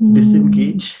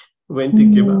disengage, when to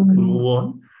give up and move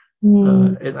on,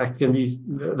 and that can be,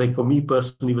 like for me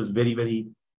personally, was very, very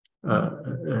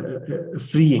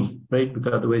freeing, right?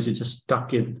 Because otherwise you're just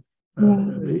stuck in.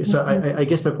 So I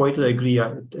guess my point is, I agree.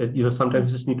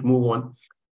 Sometimes you just need to move on.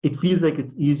 It feels like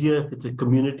it's easier if it's a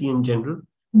community in general,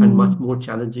 and much more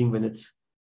challenging when it's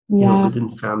within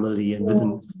family and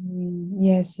within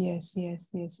Yes.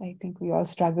 I think we all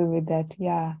struggle with that.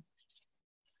 Yeah.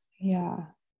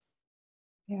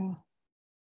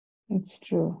 It's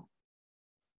true.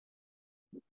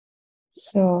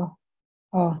 So,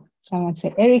 someone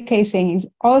said, Erica is saying he's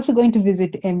also going to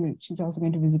visit she's also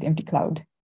going to visit Empty Cloud.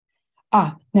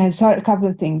 Now, sorry, a couple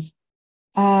of things.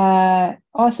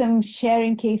 Awesome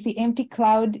sharing, Casey. Empty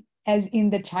Cloud, as in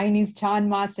the Chinese Chan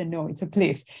Master. No, it's a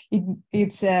place.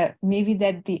 It's maybe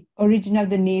that the origin of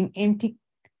the name Empty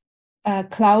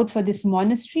Cloud for this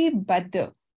monastery, but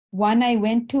the one I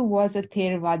went to was a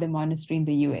Theravada monastery in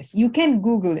the US. You can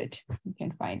Google it. You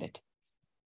can find it.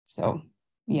 So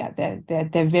yeah, they're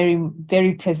very,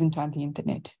 very present on the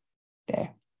internet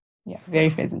there. Yeah, very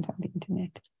present on the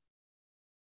internet.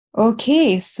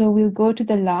 Okay, so we'll go to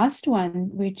the last one,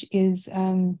 which is,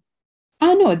 no,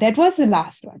 that was the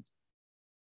last one.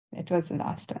 That was the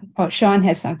last one. Oh, Sean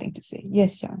has something to say.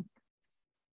 Yes, Sean.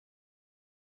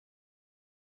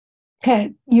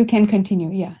 Okay, you can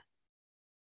continue, yeah.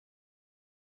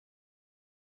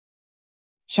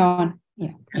 Sean,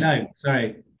 yeah. Hello,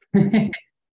 sorry.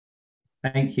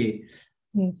 Thank you.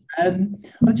 Yes. I'm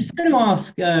just going to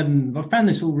ask, I found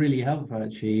this all really helpful,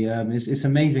 actually. It's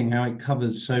amazing how it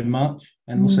covers so much,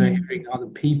 and also hearing other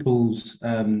people's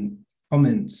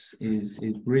comments is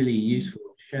really useful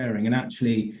sharing. And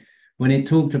actually, when it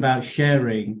talked about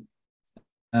sharing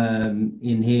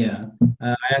in here,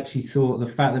 I actually thought the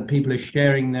fact that people are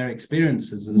sharing their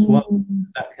experiences as well,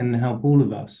 that can help all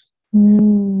of us.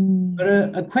 But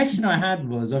a question I had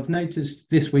was, I've noticed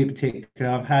this week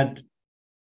particularly, I've had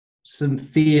some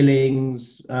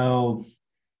feelings of,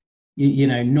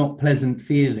 not pleasant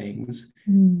feelings.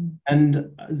 And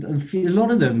a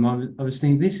lot of them, I was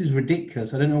thinking, this is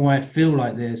ridiculous. I don't know why I feel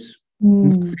like this.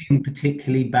 Nothing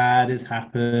particularly bad has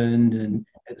happened, and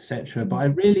etc. But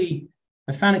I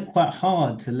found it quite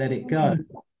hard to let it go.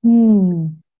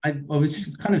 I was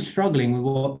kind of struggling with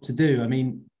what to do. I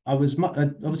mean, I was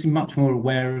obviously much more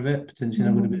aware of it, potentially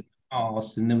I would have been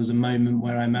past, and there was a moment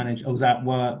where I was at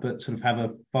work, but sort of have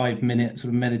a 5-minute sort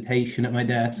of meditation at my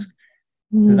desk.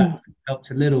 So that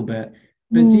helped a little bit.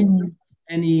 But do you have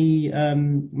any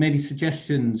maybe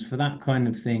suggestions for that kind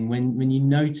of thing when you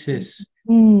notice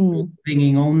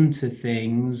clinging on to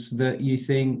things that you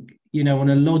think, on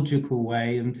a logical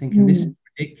way, I'm thinking this is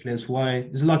ridiculous. Why?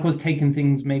 It's like I was taking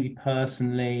things maybe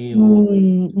personally or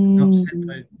upset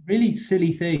by really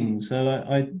silly things. So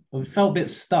I felt a bit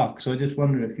stuck. So I just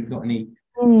wonder if you've got any.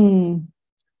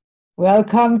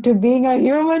 Welcome to being a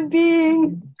human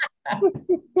being.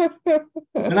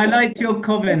 And I liked your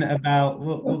comment about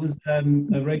what was I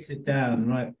wrote it down,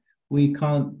 right? We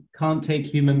can't take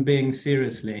human beings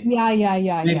seriously.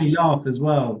 Yeah. Maybe laugh as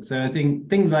well. So I think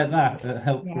things like that are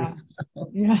helpful.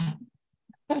 Yeah.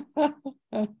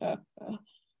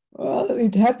 Well,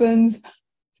 it happens.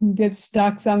 You get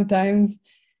stuck sometimes.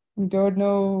 You don't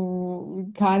know.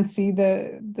 You can't see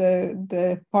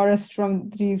the forest from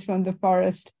trees from the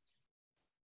forest.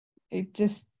 It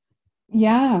just,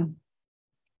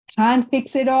 can't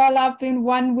fix it all up in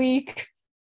 1 week.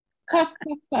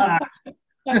 Yeah.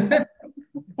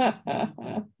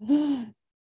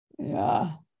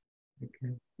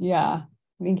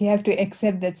 I think you have to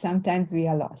accept that sometimes we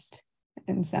are lost,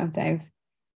 and sometimes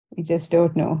we just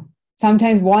don't know.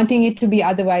 Sometimes wanting it to be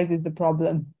otherwise is the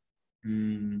problem.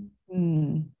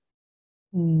 Okay,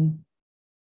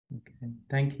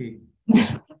 thank you.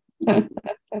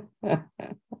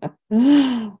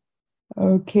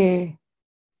 Okay.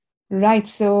 Right.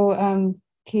 So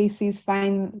thanks,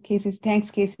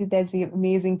 Casey. That's the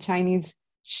amazing Chinese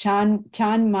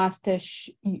Chan Master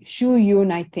Shu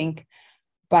Yun, I think,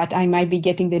 but I might be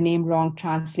getting the name wrong,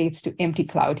 translates to Empty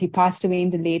Cloud. He passed away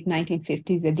in the late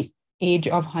 1950s at the age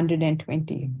of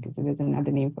 120, because there's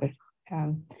another name for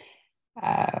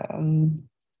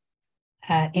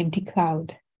Empty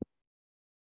Cloud.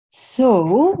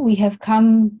 So we have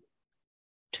come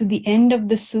to the end of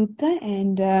the sutta,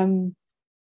 and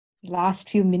last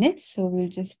few minutes. So we'll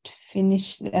just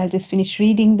I'll just finish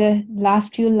reading the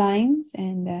last few lines.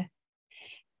 And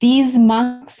these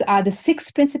monks are the 6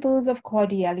 principles of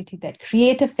cordiality that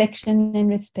create affection and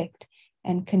respect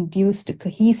and conduce to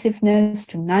cohesiveness,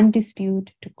 to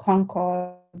non-dispute, to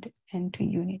concord, and to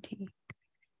unity.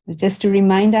 So just to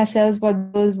remind ourselves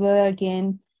what those were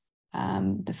again,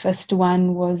 the first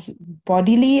one was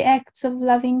bodily acts of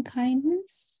loving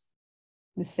kindness.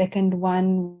 The second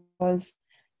one was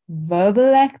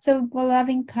verbal acts of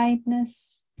loving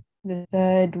kindness. The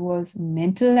third was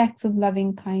mental acts of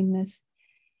loving kindness.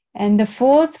 And the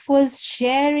fourth was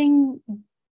sharing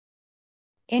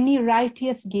any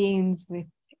righteous gains with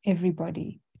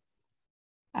everybody.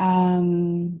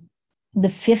 The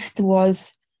fifth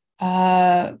was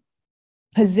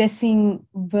possessing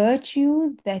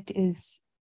virtue that is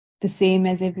the same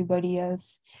as everybody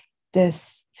else. The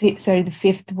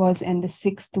fifth was, and the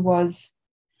sixth was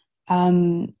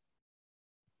to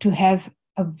have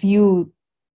a view,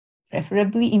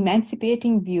 preferably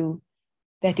emancipating view,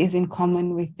 that is in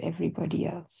common with everybody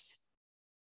else.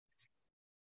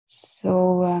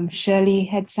 So Shirley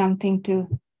had something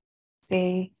to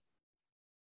say.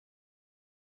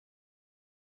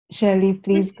 Shirley,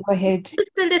 please go ahead.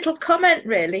 Just a little comment,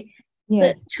 really,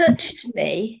 yes. that touched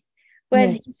me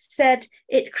when he said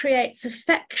it creates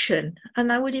affection.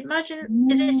 And I would imagine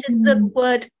this is the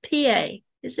word PA,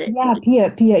 is it? Yeah,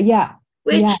 Pia, yeah.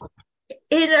 Which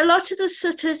in a lot of the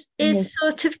suttas is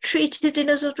sort of treated in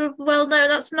a sort of, well, no,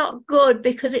 that's not good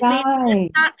because it leads to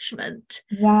attachment.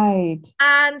 Right.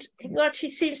 And what he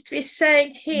seems to be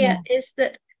saying here is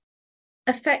that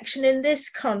affection in this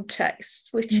context,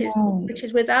 which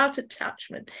is without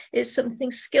attachment, is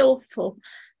something skillful.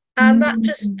 And that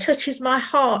just touches my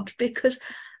heart, because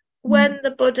when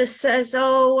the Buddha says,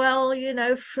 oh, well, you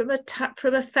know, from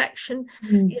affection,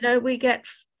 you know, we get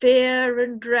fear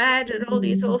and dread and all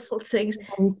these awful things.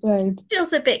 It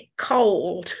feels a bit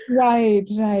cold. Right.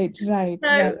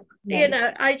 So, you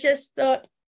know, I just thought,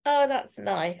 oh, that's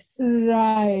nice.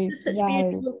 Right. Such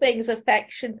beautiful things: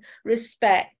 affection,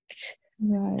 respect,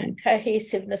 and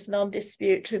cohesiveness,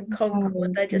 non-dispute, and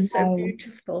concord. They're just so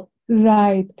beautiful.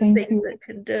 Right. Thank you. Things that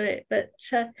can do it. But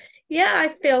yeah,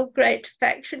 I feel great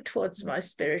affection towards my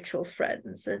spiritual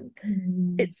friends, and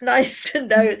it's nice to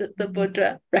know that the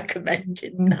Buddha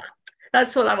recommended that.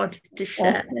 That's all I wanted to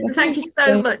share. And thank you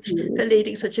so much for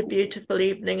leading such a beautiful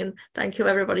evening, and thank you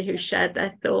everybody who shared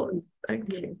their thoughts.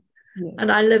 Thank you. Yes.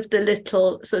 And I loved the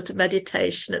little sort of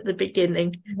meditation at the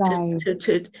beginning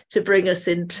to bring us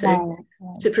into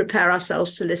to prepare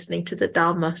ourselves to listening to the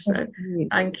Dhamma. So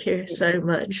thank you so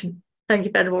much. Thank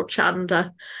you, Venerable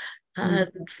Chanda, and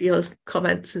for your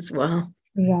comments as well.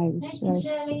 Right. Thank you,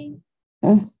 Shirley.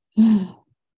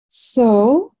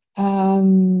 So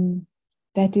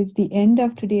that is the end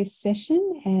of today's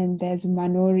session, and there's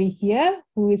Manori here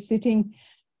who is sitting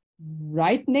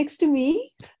right next to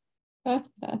me. Oh,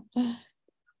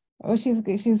 she's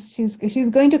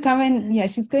going to come in.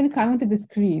 She's going to come into the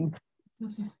screen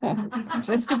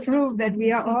just to prove that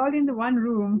we are all in the one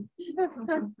room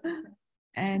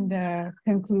and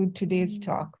conclude today's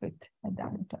talk with a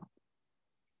Dhamma talk.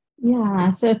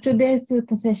 Yeah, so today's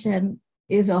Sutta session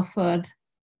is offered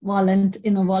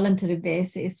in a voluntary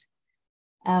basis,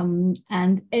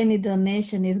 and any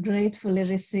donation is gratefully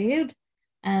received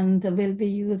and will be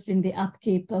used in the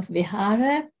upkeep of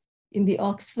Vihara in the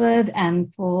Oxford,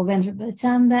 and for Venerable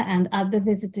Chanda and other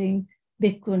visiting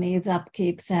bhikkhunis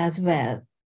upkeeps as well.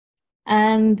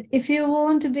 And if you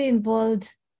want to be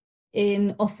involved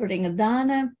in offering a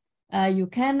dana, you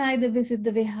can either visit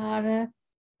the Vihara,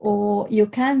 or you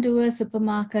can do a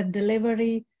supermarket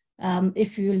delivery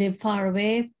if you live far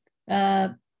away,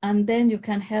 and then you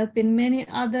can help in many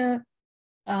other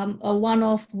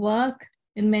one-off work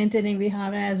in maintaining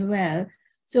Vihara as well.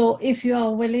 So if you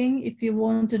are willing, if you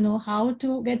want to know how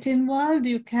to get involved,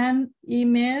 you can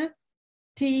email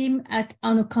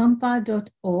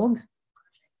team@anukampa.org.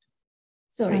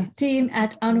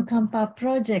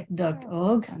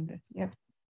 team@anukampaproject.org. Yep.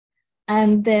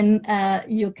 And then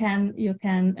you can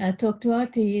talk to our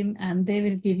team, and they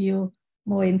will give you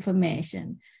more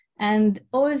information. And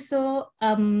also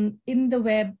in the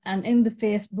web and in the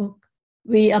Facebook,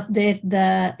 we update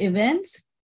the events.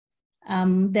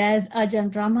 There's Ajahn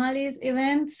Brahmali's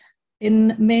events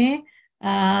in May.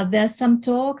 There's some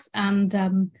talks, and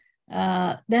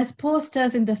there's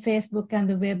posters in the Facebook and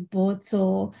the web both.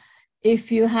 So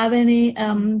if you have any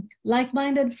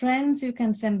like-minded friends, you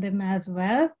can send them as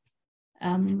well.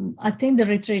 I think the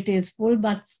retreat is full,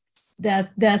 but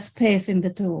there's space in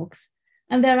the talks.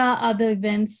 And there are other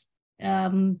events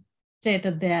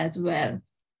stated there as well.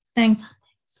 Thanks.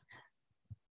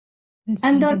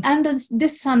 And on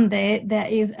this Sunday, there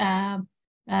is a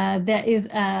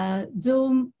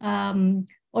Zoom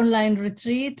online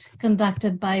retreat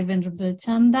conducted by Venerable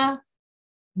Chanda.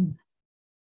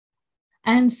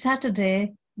 And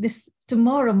Saturday,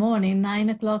 tomorrow morning, 9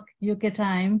 o'clock UK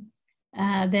time,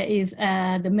 there is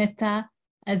the Metta,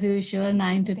 as usual,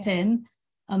 9 to 10.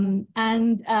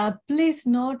 And please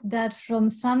note that from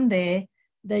Sunday,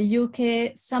 the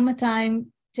UK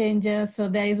summertime changes, so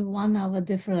there is 1 hour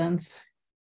difference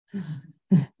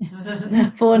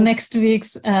for next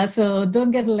week's. So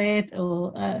don't get late,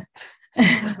 or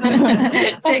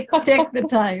check the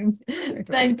times.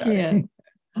 Thank you.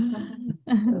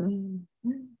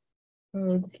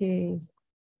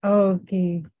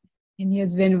 Okay. And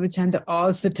here's Venerable Chanda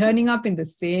also turning up in the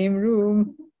same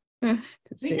room. We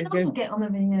can all get on a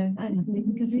video, actually,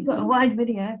 because we've got a wide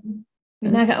video.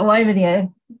 We've now got a wide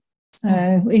video,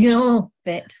 so we can all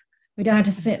fit. We don't have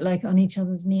to sit like on each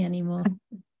other's knee anymore.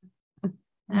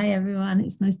 Hi, everyone.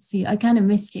 It's nice to see you. I kind of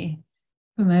missed you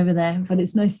from over there, but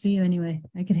it's nice to see you anyway.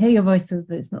 I could hear your voices,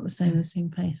 but it's not the same as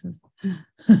seeing places.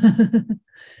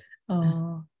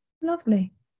 Oh,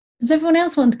 lovely. Does everyone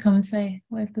else want to come and say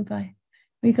wave goodbye?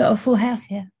 We've got a full house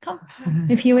here. Come,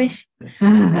 if you wish.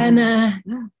 And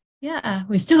yeah,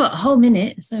 we've still got a whole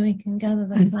minute, so we can gather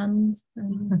the plans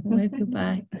and wave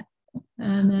goodbye.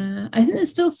 And I think there's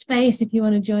still space if you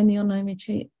want to join the online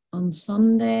retreat on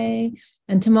Sunday.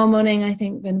 And tomorrow morning, I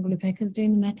think Venerable Upekkha is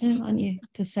doing the metta, aren't you?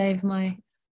 To save my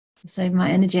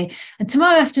energy. And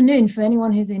tomorrow afternoon, for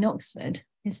anyone who's in Oxford,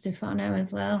 is Stefano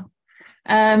as well.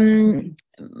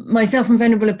 Myself and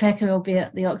Venerable Upekkha will be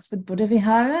at the Oxford Buddha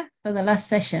Vihara for the last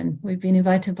session. We've been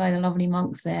invited by the lovely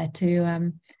monks there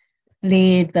to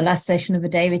lead the last session of a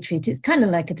day retreat. It's kind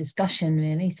of like a discussion,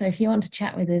 really. So if you want to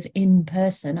chat with us in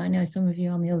person, I know some of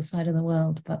you are on the other side of the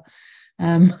world, but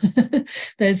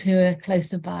those who are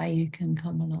closer by, you can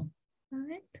come along. All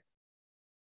right.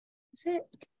 That's it.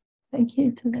 Thank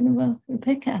you to Venerable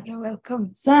Upekkha. You're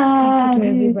welcome. Sadhu. Thank you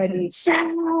to everybody.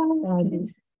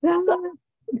 Sadhu.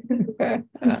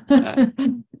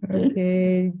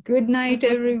 Okay. Good night,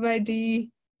 everybody.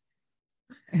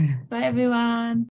 Bye, everyone.